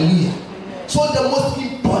 Hallelujah. So the most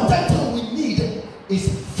important thing we need is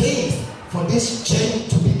faith for this journey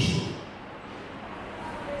to begin.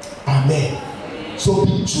 Amen. So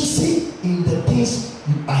be choosy in the things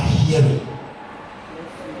you are hearing.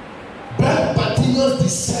 Blind Bartimaeus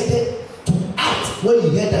decided to act when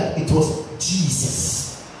he heard that it was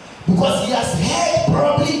Jesus, because he has heard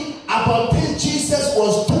probably about things Jesus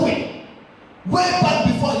was doing way back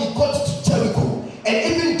before he got to Jericho, and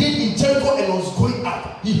even did in Jericho and was going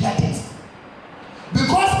up. He heard it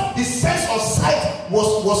because his sense of sight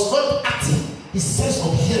was not active. His sense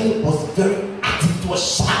of hearing was very active. It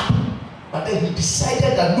was sharp. But then he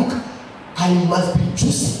decided that, look, I must be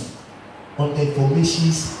choosing on the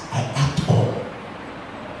informations I act on.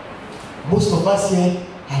 Most of us here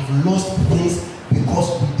have lost things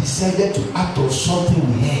because we decided to act on something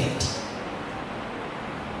we heard.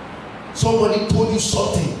 Somebody told you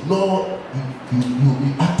something, no,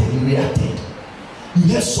 you acted, you reacted.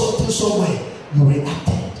 You heard something somewhere, you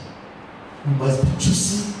reacted. You must be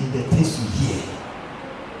choosy in the things you hear.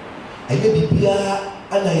 And maybe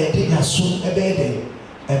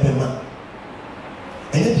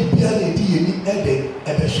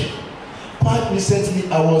quite recently,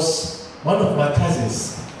 one of my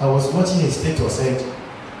cousins, I was watching his status, and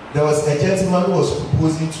there was a gentleman who was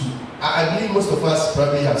proposing to, I believe most of us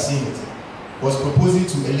probably have seen it, was proposing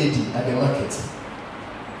to a lady at the market.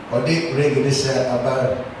 Or they ring the share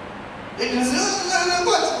about it. Is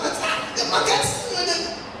the market.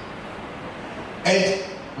 And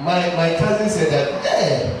my cousin said that,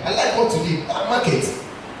 hey, I like what you did, market.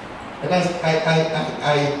 And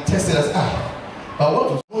I tested as, I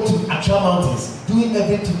want to Accra Mountains, doing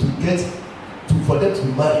everything for them to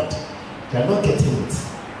be married. They are not getting it.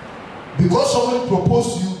 Because somebody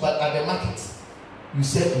proposed to you, but at the market, you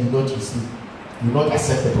said you will not receive, you will not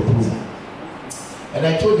accept the proposal. And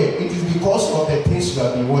I told them, it is because of the things you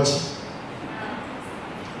have been watching.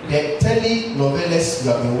 The telenovelas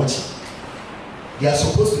you have been watching. They are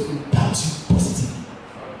supposed to impact you positively.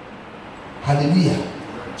 Hallelujah.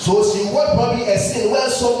 So she watched probably a scene where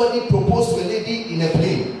somebody proposed to a lady in a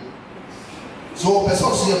plane. So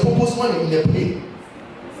person she proposed one in a plane.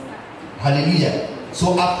 Hallelujah.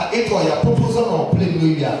 So after 8 hours, your proposal on plane,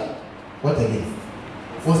 you are what again?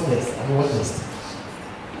 What's next? I mean, what next?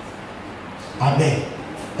 Amen.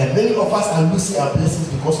 And many of us are losing our blessings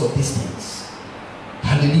because of these things.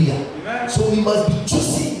 Hallelujah. Amen. So we must be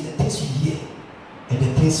choosy in the things we hear and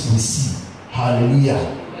the things we see. Hallelujah.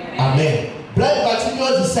 Amen. Blind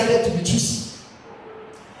Bartimaeus decided to be choosy.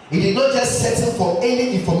 He did not just settle for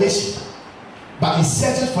any information, but he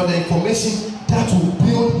settled for the information that will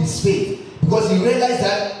build his faith. Because he realized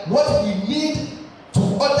that what he needs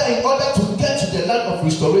in order to get to the land of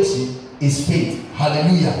restoration is faith.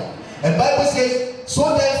 Hallelujah. And Bible says,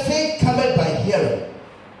 so then faith cometh by hearing,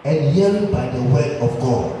 and hearing by the word of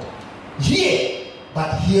God. Hear,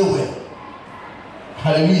 but hear well.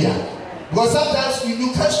 Hallelujah. Because sometimes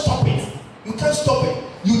you can't stop it. You can't stop it.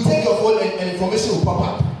 You take your phone and information will pop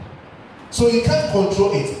up. So you can't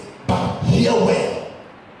control it. But hear well.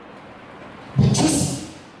 Be choosy.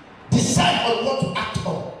 Decide on what to act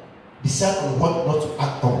on. Decide on what not to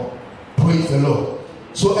act on. Praise the Lord.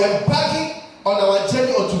 So embarking on our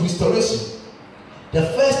journey unto restoration, the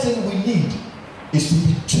first thing we need is to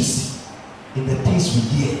be choosy in the things we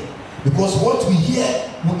hear. Because what we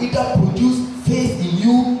hear will either produce faith in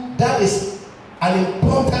you that is an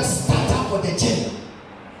important starter for the journey,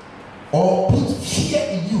 or put fear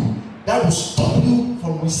in you that will stop you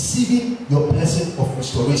from receiving your blessing of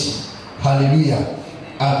restoration. Hallelujah.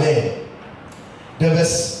 Amen. The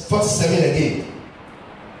verse 47 again.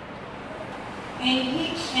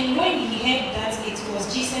 And when he heard that it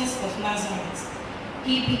was Jesus of Nazareth,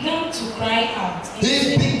 he began to cry out.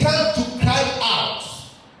 He began to cry out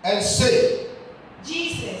and say,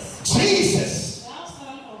 Jesus, Jesus, thou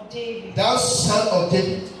son of David, thou son of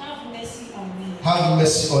David, have mercy on me. have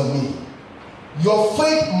mercy on me. Your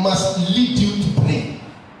faith must lead you to pray.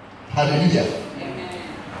 Hallelujah. Amen.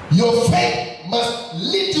 Your faith must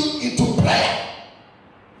lead you into prayer.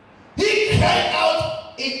 He cried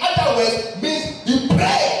out, in other words, means he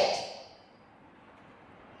prayed.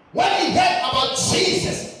 When he heard about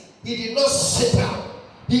Jesus, he did not sit down.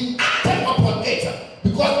 He acted upon it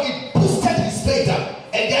because it boosted his faith,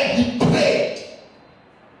 and then he prayed.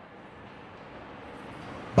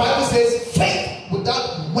 Bible says faith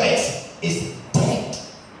without works is dead.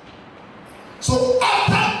 So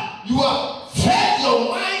after you have fed your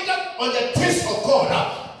mind on the things of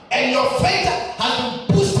God, and your faith has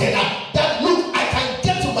been boosted, that look, I can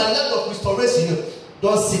get to my land of restoration,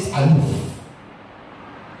 don't sit aloof.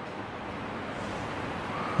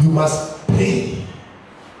 You must pray.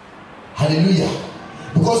 Hallelujah.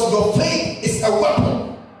 Because your faith is a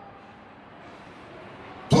weapon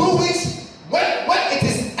through which, when it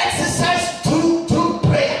is exercised through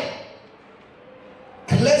prayer,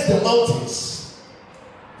 clears the mountains,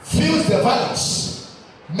 fills the valleys,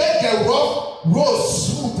 make the rough road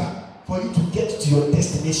smoother for you to get to your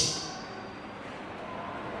destination.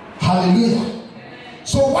 Hallelujah.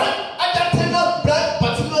 So one other thing that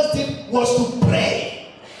Bartimaeus did was to pray.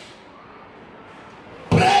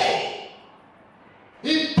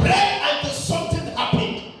 He prayed until something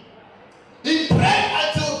happened. He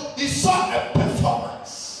prayed until he saw a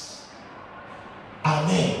performance.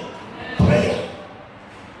 Amen. Prayer.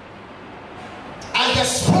 And the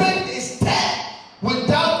spirit is dead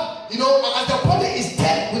without, as the body is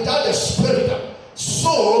dead without the spirit,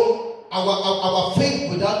 so our faith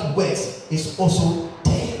without works is also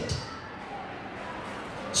dead.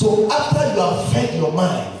 So after you have fed your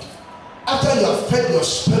mind, after you have fed your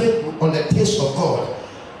spirit on the taste of God,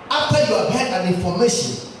 after you have had an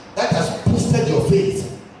information that has boosted your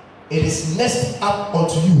faith, it is next up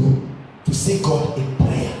unto you to seek God in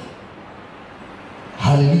prayer.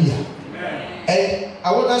 Hallelujah. Amen. And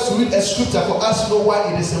I want us to read a scripture for us to know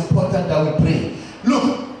why it is important that we pray.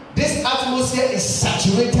 Look, this atmosphere is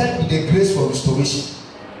saturated with the grace for restoration,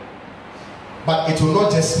 but it will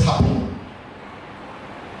not just happen.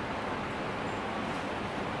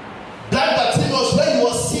 That Bartimaeus, where he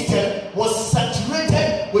was seated, was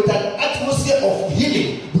saturated with an atmosphere of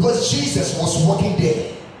healing because Jesus was walking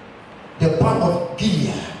there. The balm of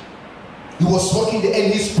Gilead. He was walking there,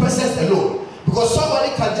 and his presence alone. Because somebody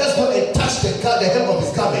can just go and touch the hem of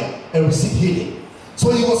his garment and receive healing.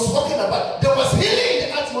 So he was walking about. There was healing in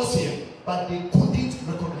the atmosphere, but they couldn't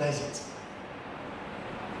recognize it.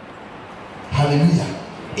 Hallelujah.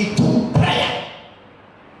 It took prayer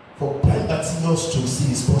for blind Bartimaeus to receive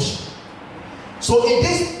his portion. So in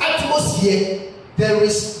this atmosphere, there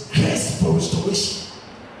is grace for restoration,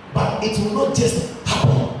 but it will not just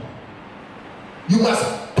happen. You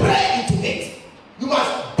must pray into it. You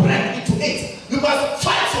must break into it. You must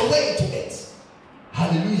fight your way into it.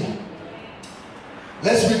 Hallelujah.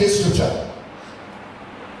 Let's read this scripture.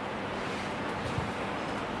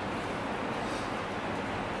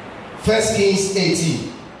 First Kings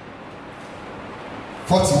 18,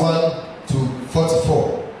 41 to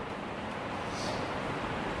 44.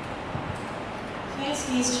 First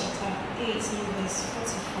Kings chapter 18, verse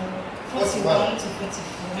 41 to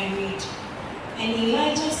 44. I read. And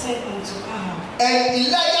Elijah said unto Ahab. And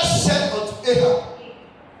Elijah said unto Ahab,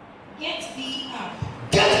 Get thee up.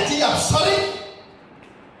 Get thee up, sorry.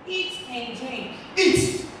 Eat and drink.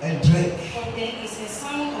 Eat and drink. For there is a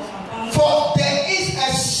sound of abundance. For there is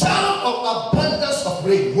a sound of abundance of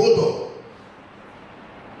rain. Hold on.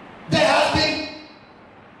 There has been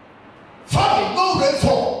famine, no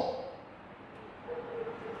rainfall.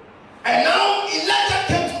 And now Elijah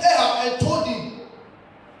came to Ahab and told him,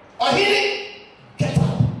 Ahiale, get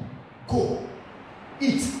up, go,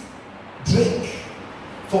 eat, drink.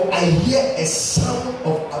 For I hear a sound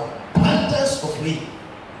of abundance of rain.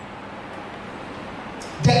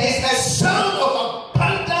 There is a sound of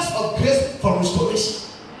abundance of grace for restoration.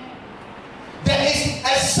 There is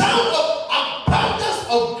a sound of abundance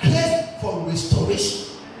of grace for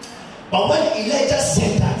restoration. But when Elijah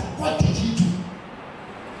said that, what did he do?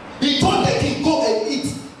 He told the king, go and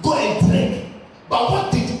eat, go and drink. But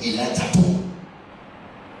what did Elijah do?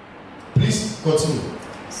 Please continue.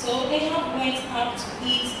 So Ahab went up to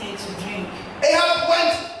eat and to drink. Ahab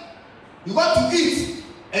went to eat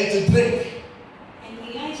and to drink.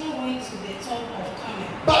 Elijah went to the top of Carmel.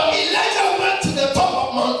 But Elijah went to the top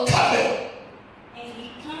of Mount Carmel. And he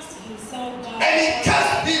cast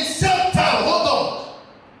himself down. Hold on.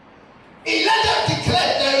 Elijah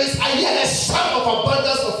declared there is a sound of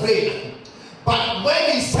abundance of rain. But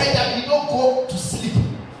when he said that he don't go to sleep,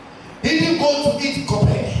 he didn't go to eat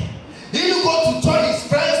copper. He didn't go to join his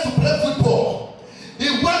friends to play football. He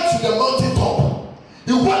went to the mountain top.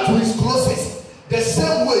 He went to his closest. The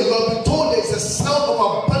same way you have been told there is a sound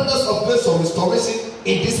of abundance of grace or restoration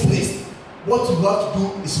in this place. What you have to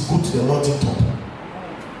do is go to the mountain top.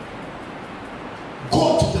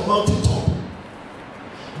 Go to the mountain top.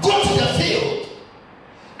 Go to the field.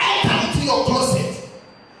 Enter into your closet.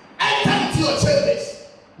 Enter into your chambers.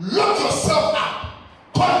 Lock yourself up.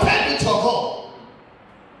 Contend with your God.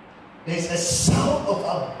 There is a sound of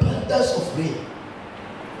abundance of rain.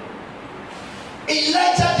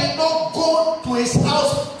 Elijah did not go to his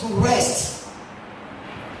house to rest.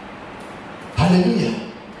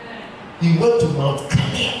 Hallelujah. He went to Mount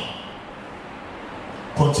Carmel.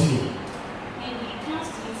 Continue. And he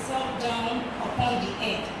cast himself down upon the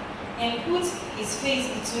earth and put his face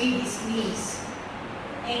between his knees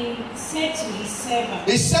and said to his servant.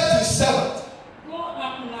 He said to his servant, Go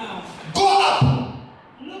up now. Go up.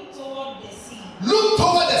 Look toward the sea. Look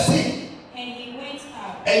toward the sea. And he went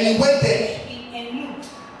up. And he went there.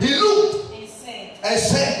 He looked and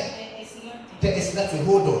said, there is nothing.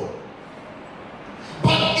 Hold on.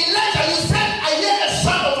 But Elijah, you said, I hear a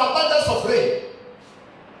sound of abundance of rain.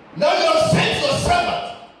 Now you have sent your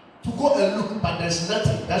servant to go and look, but there's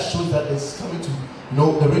nothing. That shows that it's coming to,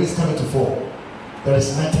 no, the rain is coming to fall. There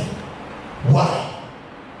is nothing. Why?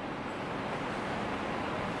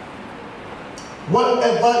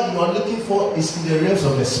 Whatever you are looking for is in the realms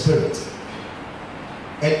of the spirit.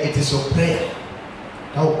 And it is your prayer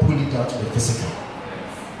that will pull it down to the physical.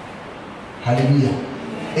 Hallelujah.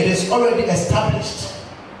 It is already established.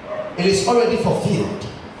 It is already fulfilled.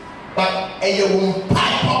 But you will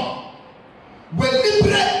pipe up. When we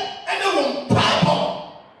pray, and you will pipe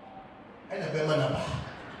up. And a better.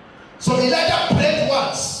 So Elijah prayed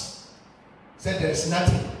once. Said there is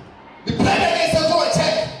nothing. He prayed again, said go and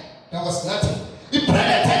check. There was nothing. He prayed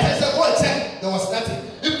and said go and check. There was nothing.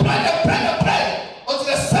 He prayed and prayed and prayed until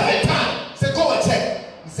the seventh time. Said go and check.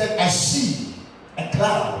 He said, I see a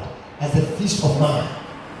cloud as the feast of man.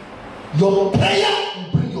 Your prayer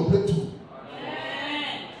will bring your breakthrough.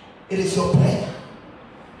 It is your prayer.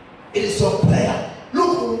 It is your prayer.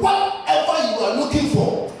 Look, whatever you are looking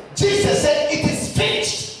for, Jesus said it is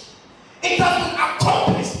finished. It has been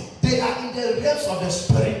accomplished. They are in the realms of the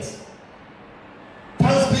spirit.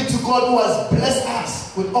 Thanks be to God who has blessed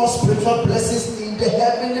us with all spiritual blessings in the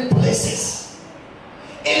heavenly places.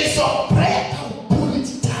 It is your prayer that will pull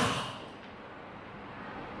it down.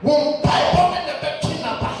 When Bible and the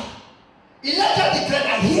Bekinaba, Elijah declared,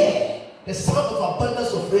 I hear the sound of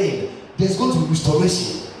abundance of rain. There's going to be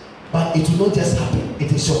restoration. But it will not just happen.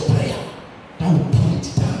 It is your prayer that will pull it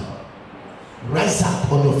rise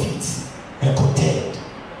up on your feet and contend.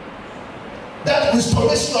 That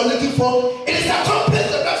restoration you are looking for, it is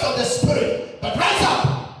accomplished the rest of the spirit. But rise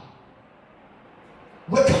up,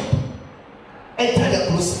 wake up, enter the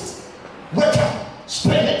closet, wake up,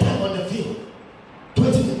 spend the time on the field.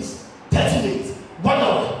 20 minutes, 30 minutes, 1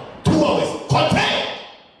 hour, 2 hours, contend.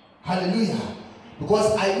 Hallelujah.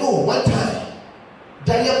 Because I know one time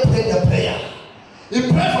Daniel prayed a prayer. He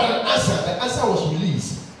prayed for an answer. The answer was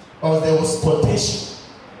released, but there was contention.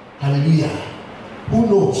 Hallelujah. Who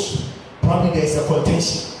knows? Probably there is a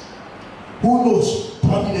contention. Who knows?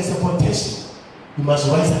 Probably there is a contention. You must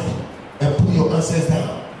rise up and put your answers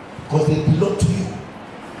down because they belong to you.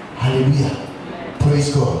 Hallelujah.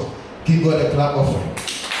 Praise God. Give God a clap offering.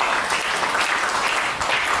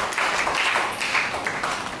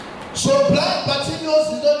 So blind Bartimaeus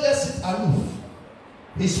did not just sit aloof.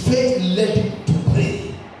 His faith led him to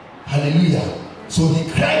pray. Hallelujah. So he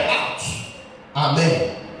cried out.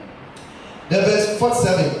 Amen. The verse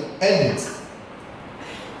 47 ended.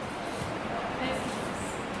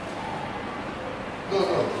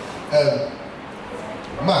 No.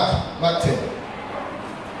 Mark 10.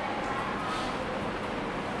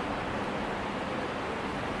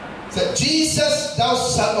 Said, Jesus, thou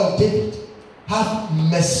son of David, have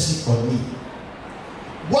mercy on me.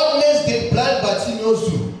 What else did blind Bartimaeus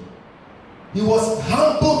do? He was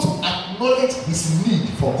humble to acknowledge his need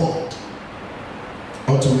for God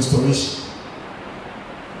unto restoration.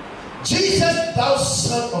 Jesus, thou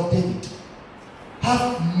son of David,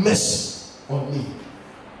 have mercy on me.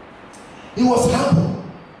 He was humble.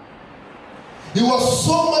 He was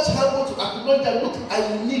so much humble to acknowledge that, look,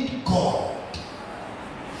 I need God.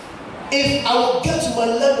 If I will get to my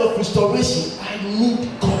level of restoration, I need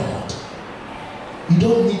God. You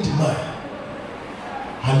don't need man.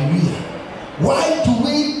 Hallelujah. Why do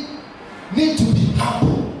we need to be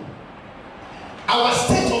humble? Our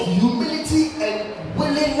state of humility and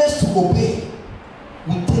willingness to obey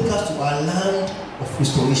will take us to our land of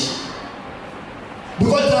restoration.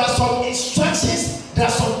 Because there are some instructions, there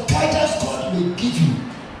are some guidance God may give you.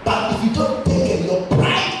 But if you don't take it, your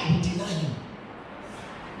pride will deny you.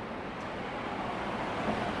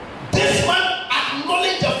 This man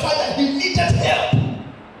acknowledged the fact that he needed help.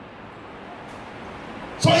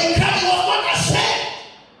 So he cried, he was not ashamed.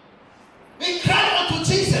 He cried unto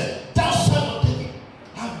Jesus, thou son of David,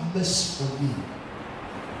 have mercy on me.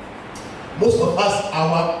 Most of us,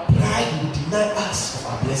 our pride will deny us of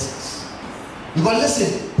our blessings. Because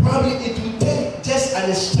listen, probably it will take just an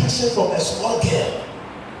instruction from a small girl.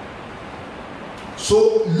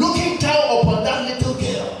 So looking down upon that little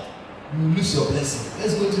girl, you lose your blessing.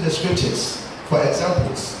 Let's go to the scriptures for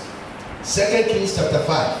examples. 2 Kings chapter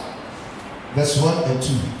 5, verse 1 and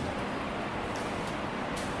 2. 2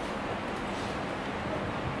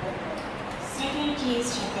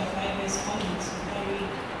 Kings chapter 5, verse 1 and 2. I read.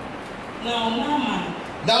 Now Naaman,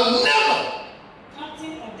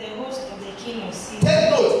 captain of the host of the king of Syria.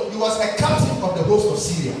 Take note, he was a captain of the host of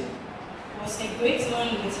Syria. Was a great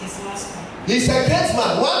man with his master. He's a great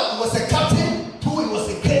man. One, he was a captain. Two, he was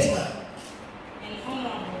a great man.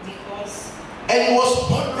 And he was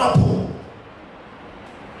honorable.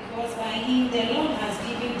 Because by him the Lord has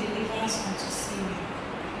given deliverance unto Syria.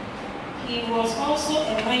 He was also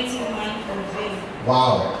a mighty man of valor.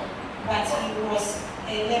 Wow. But he was a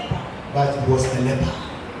leper.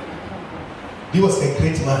 He was a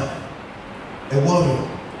great man, a warrior,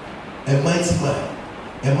 a mighty man,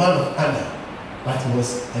 a man of honor, but he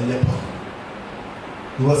was a leper.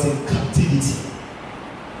 He was in captivity.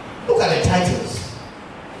 Look at the titles.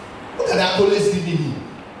 Look at the accolades given him.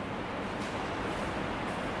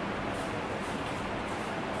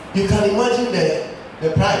 You can imagine the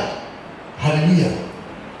pride. Hallelujah.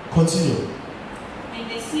 Continue. And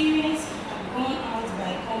the Syrians had gone out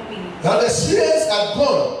by company. Now the Syrians had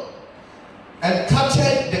gone and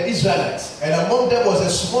captured the Israelites, and among them was a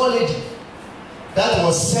small lady that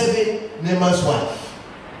was serving Naaman's wife.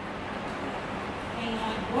 And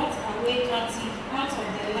had brought away captive out of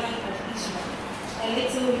the land of Israel a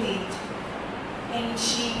little maid, and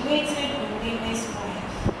she waited on Naaman's wife.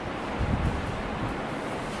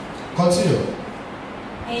 Continue.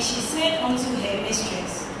 And she said unto her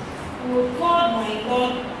mistress, Would God, my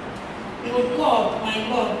Lord,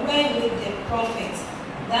 wherewith the prophet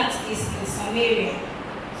that is in Samaria,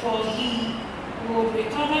 for he will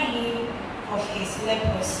recover him of his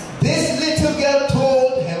leprosy. This little girl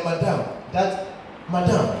told her madam that,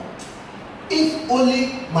 Madam, if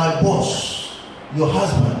only my boss, your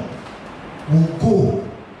husband, will go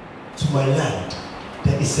to my land,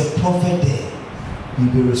 there is a prophet there, he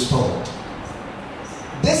will be restored.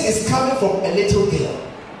 This is coming from a little girl.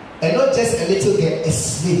 And not just a little girl, a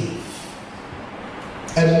slave,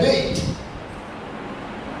 a maid.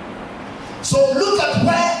 So look at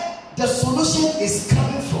where the solution is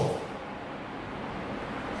coming from.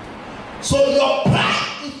 So your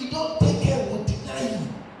pride, if you don't take care, will deny you.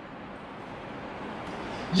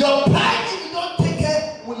 Your pride, if you don't take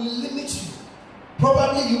care, will limit you.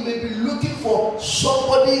 Probably you may be looking for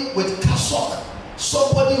somebody with cassock,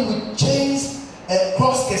 somebody with chains and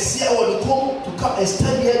cross kesia or the come to come and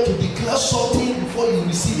stand here to declare something before you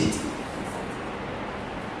receive it.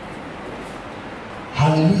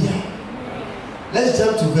 Hallelujah. Let's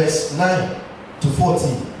jump to verse 9 to 14.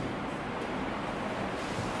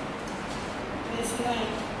 Verse 9.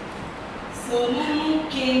 So Naaman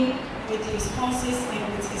came with his horses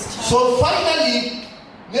and with his chariots. So finally,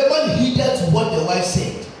 Naaman heeded to what the wife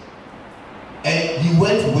said, and he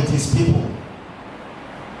went with his people.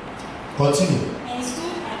 Continue. And he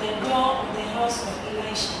stood at the door of the house of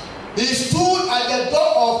Elisha. He stood at the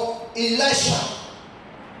door of Elisha.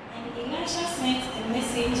 And Elisha sent a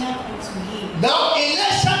messenger unto him. Now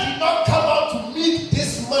Elisha did not come out to meet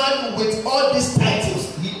this man with all these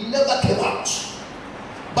titles. He never came out.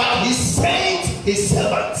 But he sent his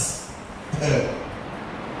servants.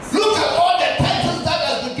 Look at all the titles that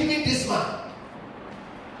has been given this man.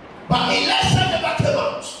 But Elisha never came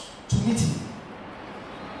out to meet him.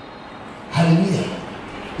 Hallelujah.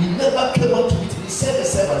 He never came out to meet him. He sent the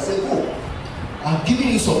servant, said, go. I'm giving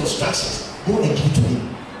you some instructions. Go and give it to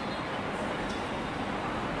him.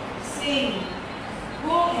 Saying,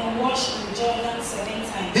 go and wash in Jordan 7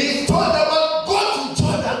 times. He told them, go to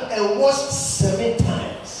Jordan and wash 7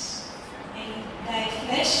 times. And thy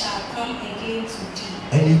flesh shall come again to thee.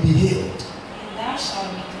 And you'll be healed. And thou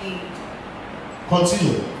shalt be clean.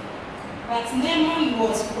 Continue. But Naaman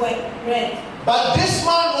was red. But this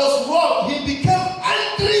man was wrong. He became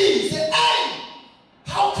angry. He said,